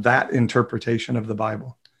upon that interpretation of the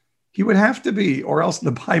Bible. He would have to be, or else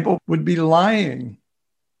the Bible would be lying.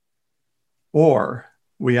 Or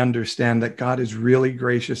we understand that God is really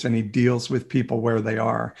gracious and he deals with people where they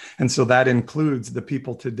are. And so that includes the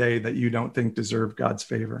people today that you don't think deserve God's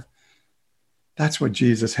favor. That's what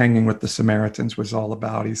Jesus hanging with the Samaritans was all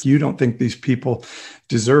about. You don't think these people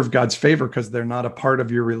deserve God's favor because they're not a part of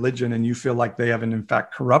your religion and you feel like they haven't in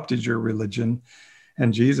fact corrupted your religion.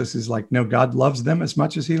 And Jesus is like, no, God loves them as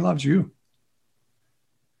much as he loves you.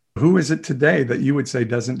 Who is it today that you would say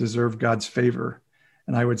doesn't deserve God's favor?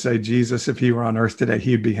 And I would say Jesus, if he were on earth today,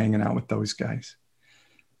 he'd be hanging out with those guys.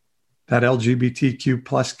 That LGBTQ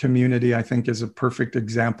plus community, I think, is a perfect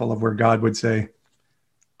example of where God would say,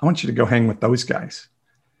 I want you to go hang with those guys.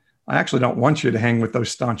 I actually don't want you to hang with those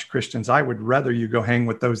staunch Christians. I would rather you go hang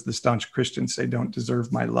with those the staunch Christians say don't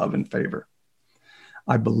deserve my love and favor.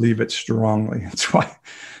 I believe it strongly. That's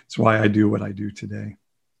why I do what I do today.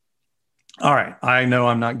 All right. I know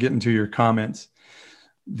I'm not getting to your comments.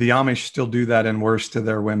 The Amish still do that and worse to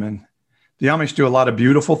their women. The Amish do a lot of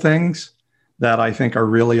beautiful things that I think are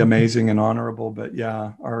really amazing and honorable. But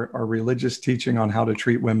yeah, our religious teaching on how to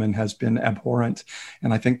treat women has been abhorrent,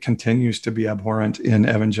 and I think continues to be abhorrent in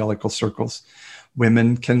evangelical circles.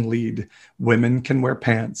 Women can lead. Women can wear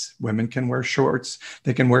pants. Women can wear shorts.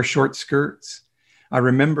 They can wear short skirts. I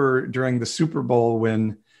remember during the Super Bowl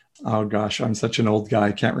when, oh gosh, I'm such an old guy.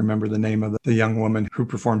 I can't remember the name of the young woman who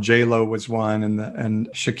performed. J-Lo was one, and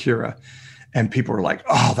Shakira. And people were like,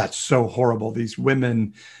 oh, that's so horrible. These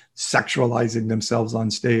women sexualizing themselves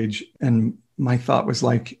on stage. And my thought was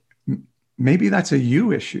like, maybe that's a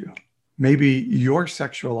you issue. Maybe you're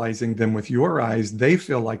sexualizing them with your eyes. They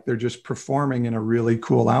feel like they're just performing in a really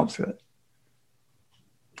cool outfit.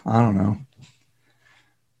 I don't know.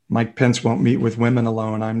 Mike Pence won't meet with women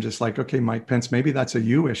alone. I'm just like, okay, Mike Pence, maybe that's a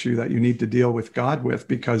you issue that you need to deal with God with,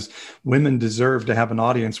 because women deserve to have an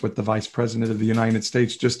audience with the vice president of the United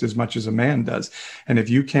States just as much as a man does. And if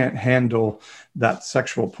you can't handle that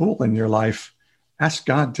sexual pull in your life, ask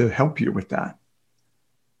God to help you with that.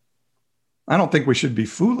 I don't think we should be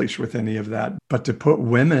foolish with any of that, but to put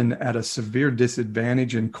women at a severe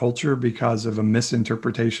disadvantage in culture because of a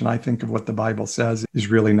misinterpretation, I think, of what the Bible says is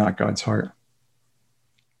really not God's heart.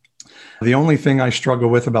 The only thing I struggle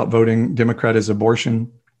with about voting Democrat is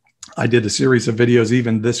abortion. I did a series of videos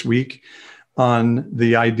even this week on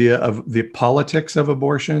the idea of the politics of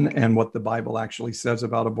abortion and what the Bible actually says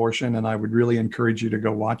about abortion. And I would really encourage you to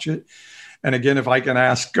go watch it. And again, if I can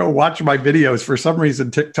ask, go watch my videos. For some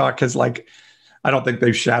reason, TikTok has I don't think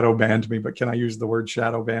they've shadow banned me, but can I use the word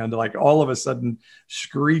shadow banned? Like all of a sudden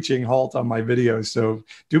screeching halt on my videos. So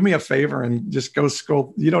do me a favor and just go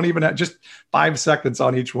scroll. You don't even have just 5 seconds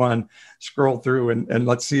on each one, scroll through and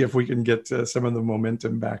let's see if we can get some of the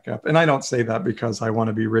momentum back up. And I don't say that because I want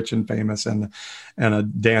to be rich and famous and a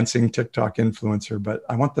dancing TikTok influencer, but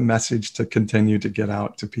I want the message to continue to get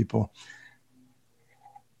out to people.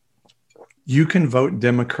 You can vote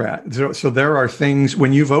Democrat. So there are things,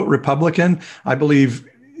 when you vote Republican, I believe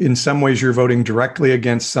in some ways you're voting directly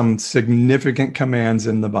against some significant commands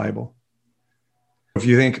in the Bible. If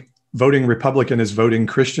you think voting Republican is voting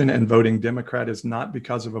Christian and voting Democrat is not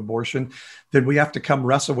because of abortion, then we have to come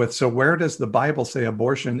wrestle with, so where does the Bible say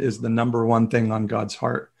abortion is the number one thing on God's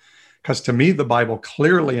heart? Because to me, the Bible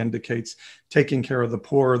clearly indicates taking care of the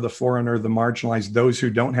poor, the foreigner, the marginalized, those who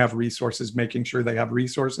don't have resources, making sure they have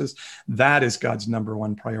resources. That is God's number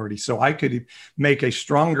one priority. So I could make a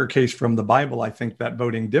stronger case from the Bible, I think, that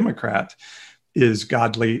voting Democrat is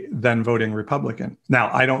godly than voting Republican. Now,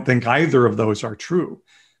 I don't think either of those are true.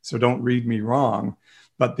 So don't read me wrong.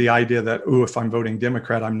 But the idea that, if I'm voting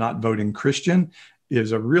Democrat, I'm not voting Christian,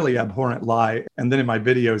 is a really abhorrent lie. And then in my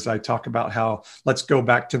videos, I talk about how, let's go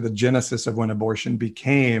back to the genesis of when abortion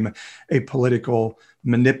became a political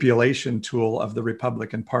manipulation tool of the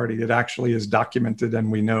Republican Party. It actually is documented, and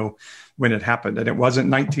we know when it happened. And it wasn't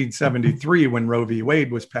 1973 when Roe v.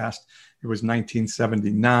 Wade was passed. It was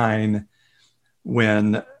 1979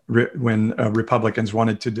 when when Republicans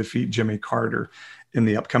wanted to defeat Jimmy Carter in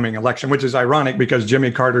the upcoming election, which is ironic because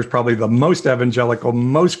Jimmy Carter is probably the most evangelical,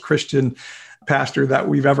 most Christian pastor that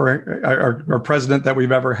we've ever, or president that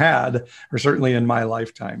we've ever had, or certainly in my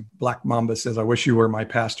lifetime. Black Mamba says, I wish you were my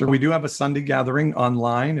pastor. We do have a Sunday gathering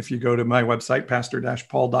online. If you go to my website,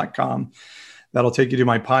 pastor-paul.com, that'll take you to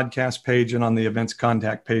my podcast page, and on the events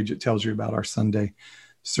contact page, it tells you about our Sunday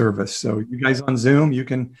service. So you guys on Zoom, you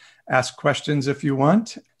can ask questions if you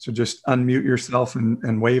want. So just unmute yourself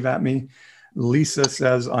and wave at me. Lisa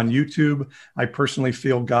says on YouTube, I personally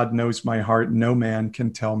feel God knows my heart. No man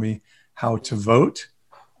can tell me how to vote.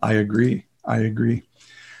 I agree.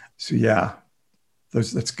 So yeah,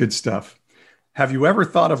 that's good stuff. Have you ever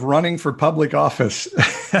thought of running for public office?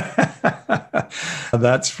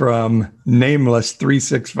 That's from Nameless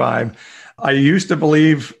 365. I used to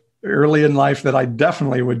believe early in life that I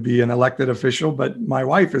definitely would be an elected official, but my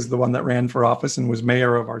wife is the one that ran for office and was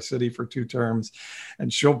mayor of our city for 2 terms.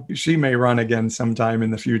 And she may run again sometime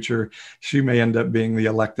in the future. She may end up being the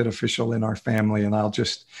elected official in our family. And I'll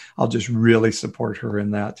just really support her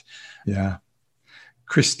in that. Yeah.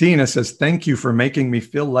 Christina says, thank you for making me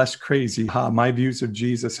feel less crazy. My views of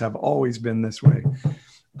Jesus have always been this way.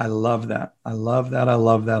 I love that. I love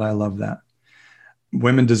that.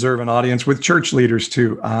 Women deserve an audience with church leaders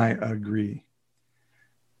too. I agree.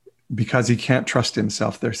 Because he can't trust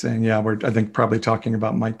himself. They're saying, yeah, I think probably talking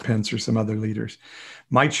about Mike Pence or some other leaders.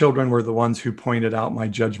 My children were the ones who pointed out my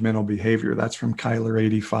judgmental behavior. That's from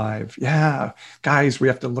Kyler85. Yeah, guys, we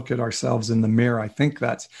have to look at ourselves in the mirror. I think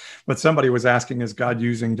that's what somebody was asking, is God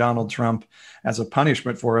using Donald Trump as a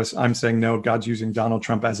punishment for us? I'm saying, no, God's using Donald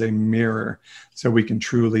Trump as a mirror so we can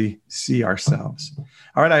truly see ourselves.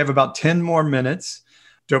 All right, I have about 10 more minutes.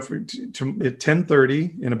 At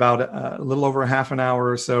 10:30, in about a little over a half an hour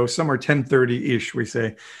or so, somewhere 10:30-ish, we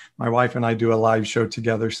say, my wife and I do a live show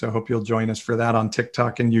together. So I hope you'll join us for that on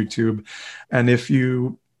TikTok and YouTube. And if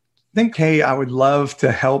you think, hey, I would love to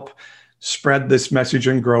help spread this message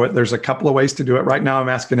and grow it, there's a couple of ways to do it. Right now, I'm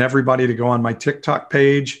asking everybody to go on my TikTok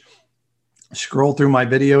page, scroll through my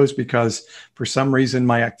videos, because for some reason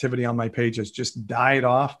my activity on my page has just died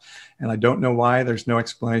off and I don't know why. There's no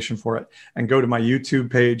explanation for it. And go to my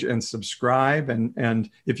YouTube page and subscribe. And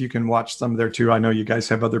if you can watch some there too, I know you guys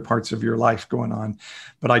have other parts of your life going on,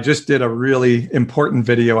 but I just did a really important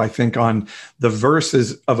video, I think, on the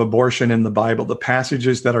verses of abortion in the Bible, the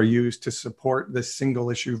passages that are used to support this single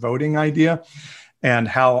issue voting idea, and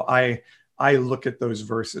how I look at those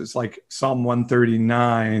verses, like Psalm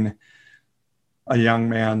 139. A young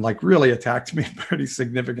man really attacked me pretty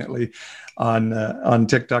significantly on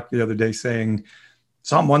TikTok the other day, saying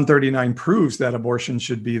Psalm 139 proves that abortion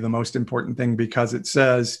should be the most important thing, because it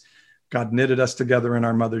says God knitted us together in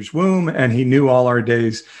our mother's womb and he knew all our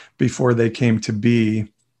days before they came to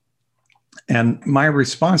be. And my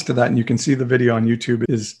response to that, and you can see the video on YouTube,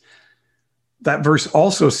 is that verse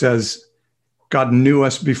also says God knew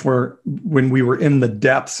us before, when we were in the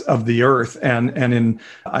depths of the earth. And in,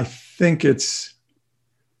 I think it's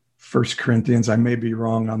 1 Corinthians, I may be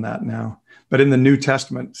wrong on that now, but in the New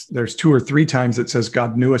Testament, there's 2 or 3 times it says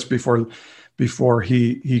God knew us before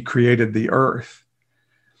he created the earth.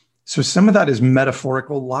 So some of that is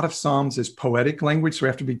metaphorical. A lot of Psalms is poetic language. So we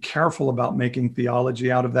have to be careful about making theology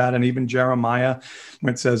out of that. And even Jeremiah,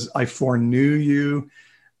 when it says, I foreknew you,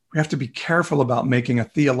 we have to be careful about making a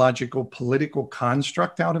theological, political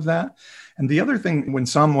construct out of that. And the other thing, when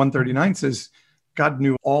Psalm 139 says, God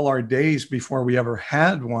knew all our days before we ever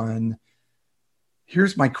had one,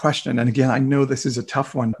 here's my question. And again, I know this is a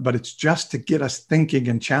tough one, but it's just to get us thinking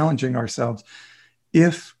and challenging ourselves.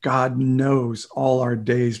 If God knows all our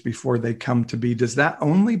days before they come to be, does that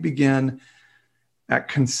only begin at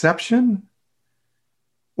conception?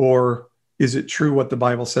 Or is it true what the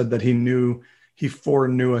Bible said, that he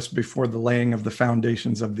foreknew us before the laying of the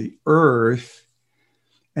foundations of the earth?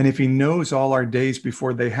 And if he knows all our days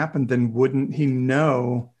before they happen, then wouldn't he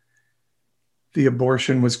know the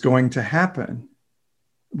abortion was going to happen?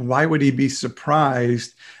 Why would he be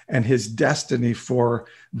surprised? And his destiny for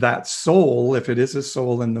that soul, if it is a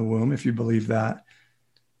soul in the womb, if you believe that,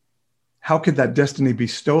 how could that destiny be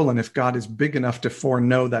stolen if God is big enough to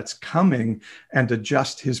foreknow that's coming and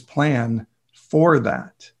adjust his plan for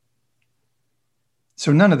that?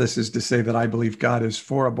 So none of this is to say that I believe God is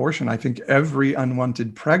for abortion. I think every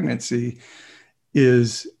unwanted pregnancy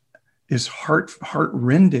is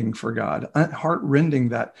heart-rending for God, heart-rending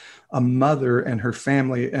that a mother and her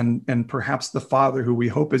family and perhaps the father, who we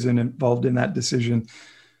hope is involved in that decision,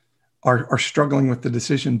 are struggling with the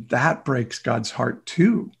decision. That breaks God's heart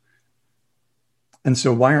too. And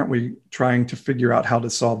so why aren't we trying to figure out how to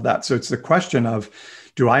solve that? So it's the question of,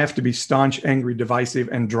 Do I have to be staunch, angry, divisive,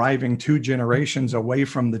 and driving 2 generations away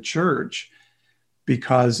from the church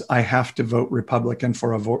because I have to vote Republican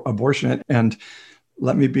for abortion? And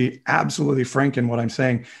let me be absolutely frank in what I'm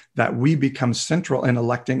saying, that we become central in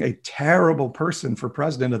electing a terrible person for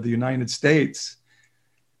president of the United States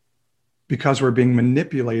because we're being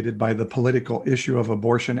manipulated by the political issue of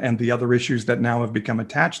abortion and the other issues that now have become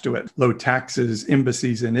attached to it. Low taxes,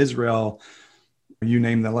 embassies in Israel, you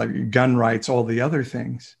name them, like gun rights, all the other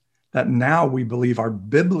things that now we believe are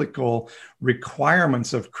biblical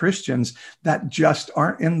requirements of Christians that just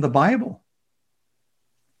aren't in the Bible.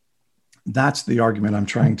 That's the argument I'm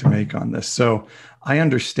trying to make on this. So I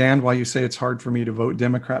understand why you say it's hard for me to vote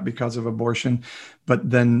Democrat because of abortion, but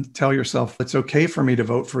then tell yourself it's okay for me to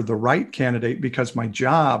vote for the right candidate because my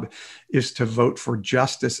job is to vote for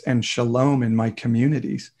justice and shalom in my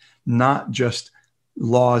communities, not just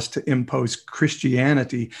laws to impose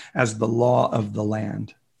Christianity as the law of the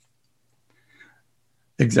land.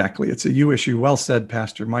 Exactly. It's a you issue. Well said,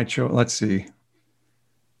 Pastor. Let's see.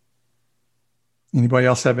 Anybody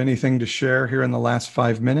else have anything to share here in the last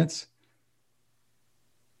 5 minutes?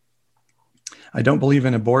 I don't believe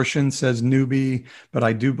in abortion, says Newbie, but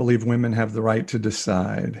I do believe women have the right to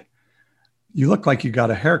decide. You look like you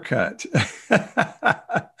got a haircut.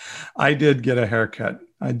 I did get a haircut.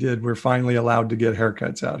 I did. We're finally allowed to get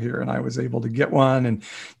haircuts out here, and I was able to get one and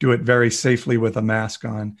do it very safely with a mask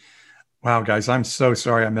on. Wow, guys, I'm so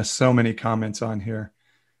sorry. I missed so many comments on here.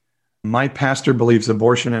 My pastor believes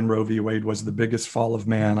abortion and Roe v. Wade was the biggest fall of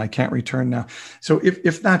man. I can't return now. So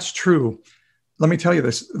if that's true, let me tell you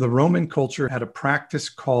this. The Roman culture had a practice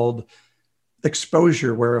called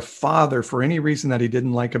exposure, where a father, for any reason that he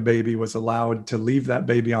didn't like a baby, was allowed to leave that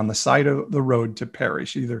baby on the side of the road to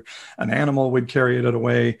perish. Either an animal would carry it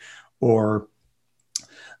away, or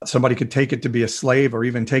somebody could take it to be a slave, or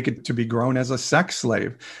even take it to be grown as a sex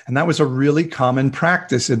slave. And that was a really common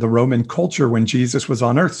practice in the Roman culture when Jesus was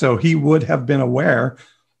on earth. So he would have been aware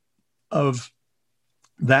of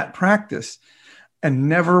that practice. And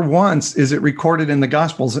never once is it recorded in the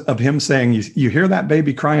Gospels of him saying, you hear that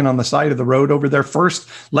baby crying on the side of the road over there? First,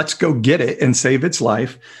 let's go get it and save its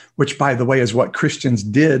life, which, by the way, is what Christians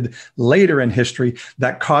did later in history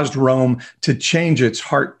that caused Rome to change its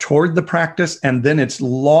heart toward the practice, and then its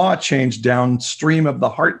law changed downstream of the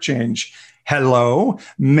heart change. Hello,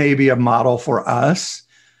 maybe a model for us.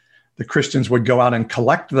 The Christians would go out and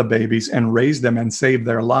collect the babies and raise them and save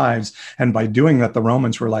their lives. And by doing that, the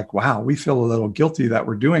Romans were like, wow, we feel a little guilty that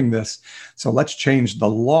we're doing this. So let's change the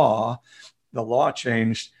law. The law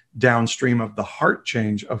changed downstream of the heart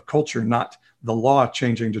change of culture, not the law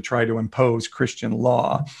changing to try to impose Christian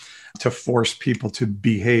law to force people to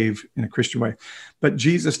behave in a Christian way. But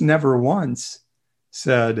Jesus never once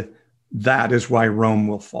said, that is why Rome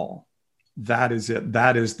will fall. That is it.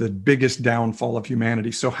 That is the biggest downfall of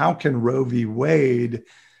humanity. So how can Roe v. Wade,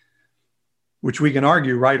 which we can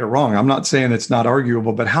argue right or wrong, I'm not saying it's not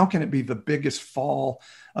arguable, but how can it be the biggest fall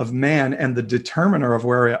of man and the determiner of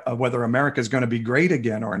whether America is going to be great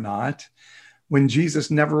again or not, when Jesus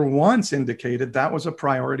never once indicated that was a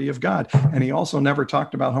priority of God? And he also never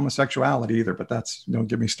talked about homosexuality either, but don't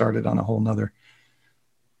get me started on a whole nother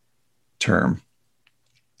term.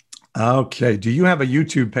 Okay. Do you have a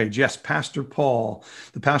YouTube page? Yes, Pastor Paul,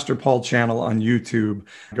 the Pastor Paul channel on YouTube.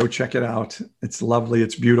 Go check it out. It's lovely.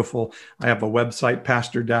 It's beautiful. I have a website,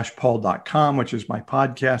 pastor-paul.com, which is my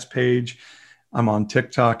podcast page. I'm on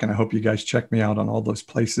TikTok, and I hope you guys check me out on all those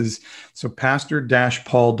places. So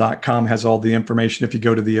pastor-paul.com has all the information. If you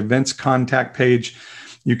go to the events contact page,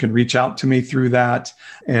 you can reach out to me through that,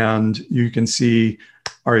 and you can see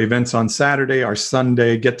our events on Saturday, our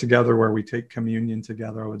Sunday get together where we take communion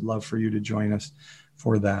together. I would love for you to join us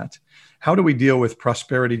for that. How do we deal with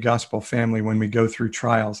Prosperity Gospel family when we go through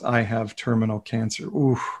trials? I have terminal cancer.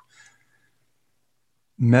 Ooh.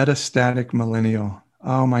 Metastatic millennial.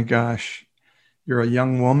 Oh my gosh. You're a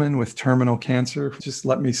young woman with terminal cancer. Just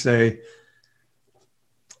let me say,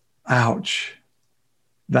 ouch.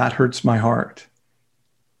 That hurts my heart.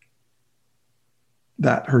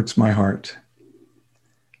 That hurts my heart.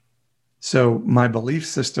 So my belief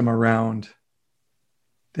system around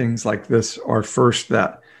things like this are first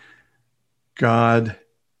that God,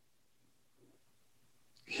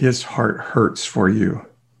 his heart hurts for you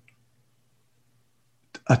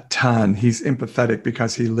a ton. He's empathetic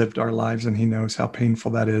because he lived our lives and he knows how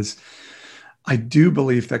painful that is. I do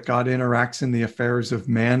believe that God interacts in the affairs of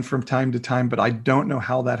man from time to time, but I don't know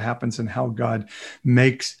how that happens and how God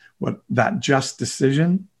makes that just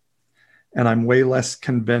decision. And I'm way less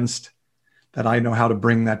convinced that I know how to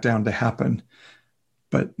bring that down to happen.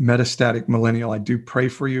 But metastatic millennial, I do pray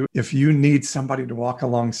for you. If you need somebody to walk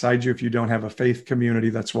alongside you, if you don't have a faith community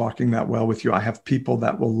that's walking that well with you, I have people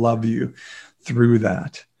that will love you through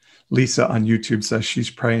that. Lisa on YouTube says she's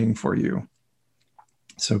praying for you.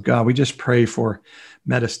 So God, we just pray for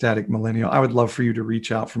metastatic millennial. I would love for you to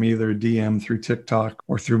reach out from either a DM through TikTok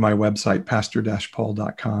or through my website,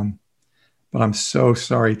 pastor-paul.com. But I'm so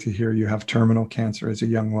sorry to hear you have terminal cancer as a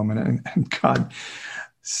young woman. And God,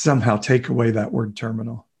 somehow take away that word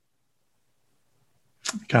terminal.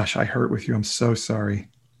 Gosh, I hurt with you. I'm so sorry.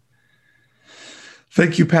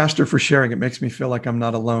 Thank you, Pastor, for sharing. It makes me feel like I'm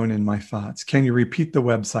not alone in my thoughts. Can you repeat the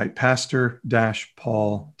website,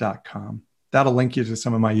 pastor-paul.com? That'll link you to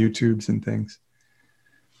some of my YouTubes and things.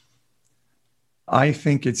 I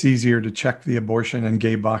think it's easier to check the abortion and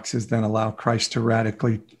gay boxes than allow Christ to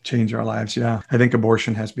radically change our lives. Yeah, I think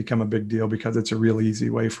abortion has become a big deal because it's a real easy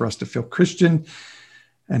way for us to feel Christian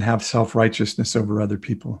and have self-righteousness over other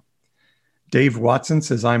people. Dave Watson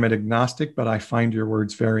says, I'm an agnostic, but I find your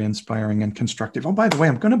words very inspiring and constructive. Oh, by the way,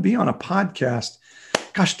 I'm going to be on a podcast.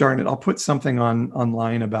 Gosh darn it. I'll put something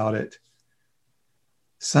online about it.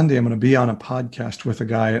 Sunday, I'm going to be on a podcast with a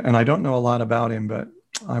guy, and I don't know a lot about him, but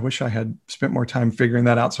I wish I had spent more time figuring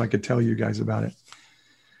that out so I could tell you guys about it.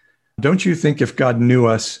 Don't you think if God knew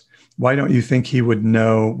us, why don't you think he would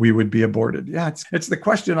know we would be aborted? Yeah, it's the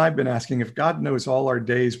question I've been asking. If God knows all our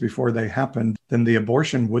days before they happened, then the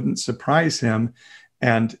abortion wouldn't surprise him,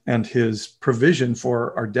 and his provision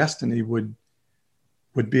for our destiny would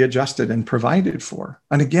be adjusted and provided for.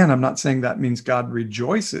 And again, I'm not saying that means God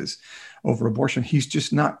rejoices over abortion. He's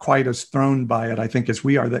just not quite as thrown by it, I think, as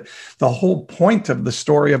we are. That the whole point of the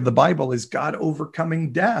story of the Bible is God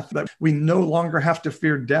overcoming death, that we no longer have to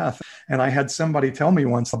fear death. And I had somebody tell me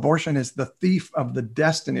once, abortion is the thief of the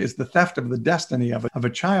destiny, is the theft of the destiny of a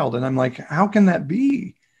child. And I'm like, how can that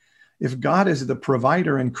be? If God is the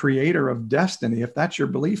provider and creator of destiny, if that's your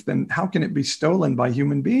belief, then how can it be stolen by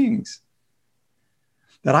human beings?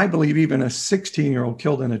 That I believe even a 16-year-old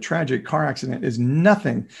killed in a tragic car accident is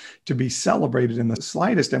nothing to be celebrated in the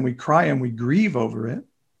slightest, and we cry and we grieve over it.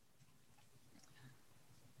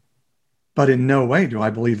 But in no way do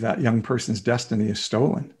I believe that young person's destiny is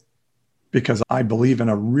stolen, because I believe in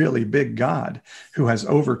a really big God who has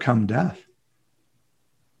overcome death.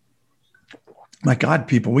 My God,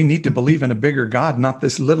 people, we need to believe in a bigger God, not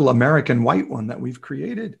this little American white one that we've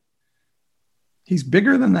created. He's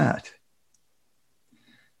bigger than that.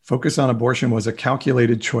 Focus on abortion was a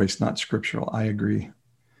calculated choice, not scriptural. I agree.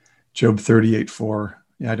 Job 38:4.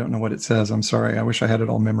 Yeah, I don't know what it says. I'm sorry. I wish I had it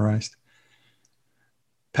all memorized.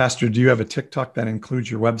 Pastor, do you have a TikTok that includes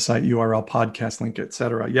your website, URL, podcast link,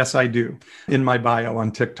 etc.? Yes, I do. In my bio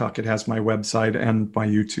on TikTok, it has my website and my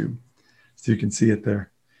YouTube. So you can see it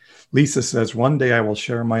there. Lisa says, one day I will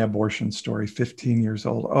share my abortion story, 15 years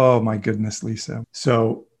old. Oh my goodness, Lisa.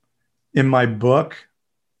 So in my book,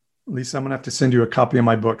 Lisa, I'm going to have to send you a copy of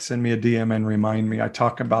my book. Send me a DM and remind me. I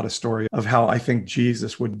talk about a story of how I think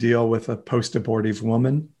Jesus would deal with a post-abortive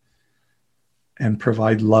woman and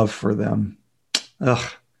provide love for them.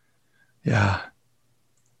 Ugh. Yeah.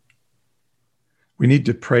 We need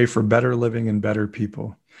to pray for better living and better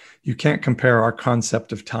people. You can't compare our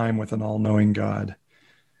concept of time with an all-knowing God.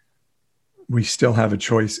 We still have a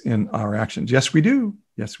choice in our actions. Yes, we do.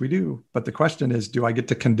 Yes, we do. But the question is, do I get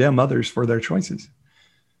to condemn others for their choices?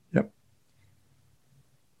 Yep.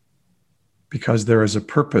 Because there is a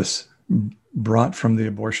purpose brought from the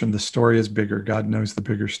abortion. The story is bigger. God knows the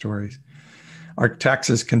bigger stories. Our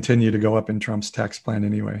taxes continue to go up in Trump's tax plan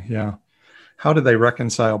anyway. Yeah. How do they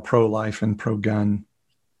reconcile pro-life and pro-gun?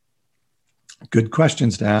 Good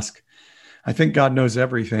questions to ask. I think God knows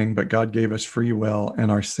everything, but God gave us free will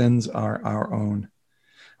and our sins are our own.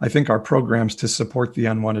 I think our programs to support the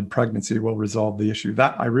unwanted pregnancy will resolve the issue.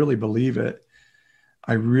 That I really believe it.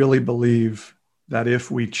 I really believe that if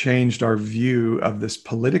we changed our view of this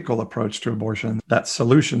political approach to abortion, that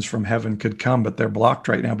solutions from heaven could come, but they're blocked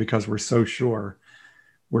right now because we're so sure,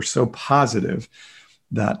 we're so positive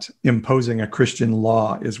that imposing a Christian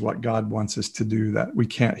law is what God wants us to do, that we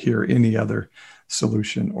can't hear any other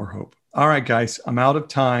solution or hope. All right, guys, I'm out of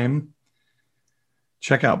time.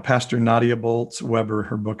 Check out Pastor Nadia Bolz-Weber,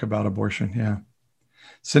 her book about abortion. Yeah.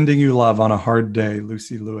 Sending you love on a hard day,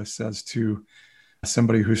 Lucy Lewis says to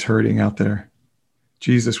somebody who's hurting out there.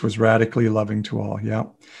 Jesus was radically loving to all. Yeah.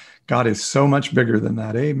 God is so much bigger than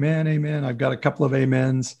that. Amen. Amen. I've got a couple of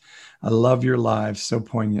amens. I love your lives. So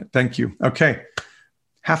poignant. Thank you. Okay.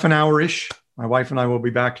 Half an hour-ish. My wife and I will be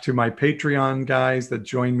back to my Patreon guys that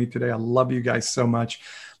joined me today. I love you guys so much.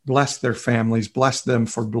 Bless their families. Bless them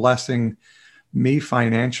for blessing me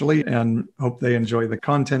financially and hope they enjoy the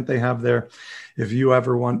content they have there. If you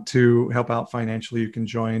ever want to help out financially, you can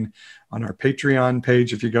join on our Patreon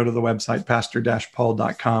page. If you go to the website,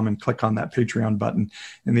 pastor-paul.com, and click on that Patreon button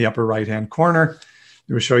in the upper right-hand corner,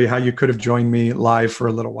 it will show you how you could have joined me live for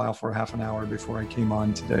a little while, for half an hour before I came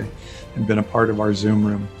on today, and been a part of our Zoom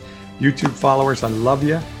room. YouTube followers, I love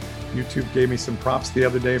you. YouTube gave me some props the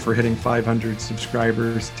other day for hitting 500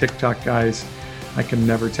 subscribers. TikTok guys, I can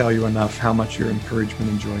never tell you enough how much your encouragement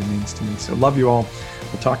and joy means to me. So love you all.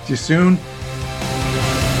 We'll talk to you soon.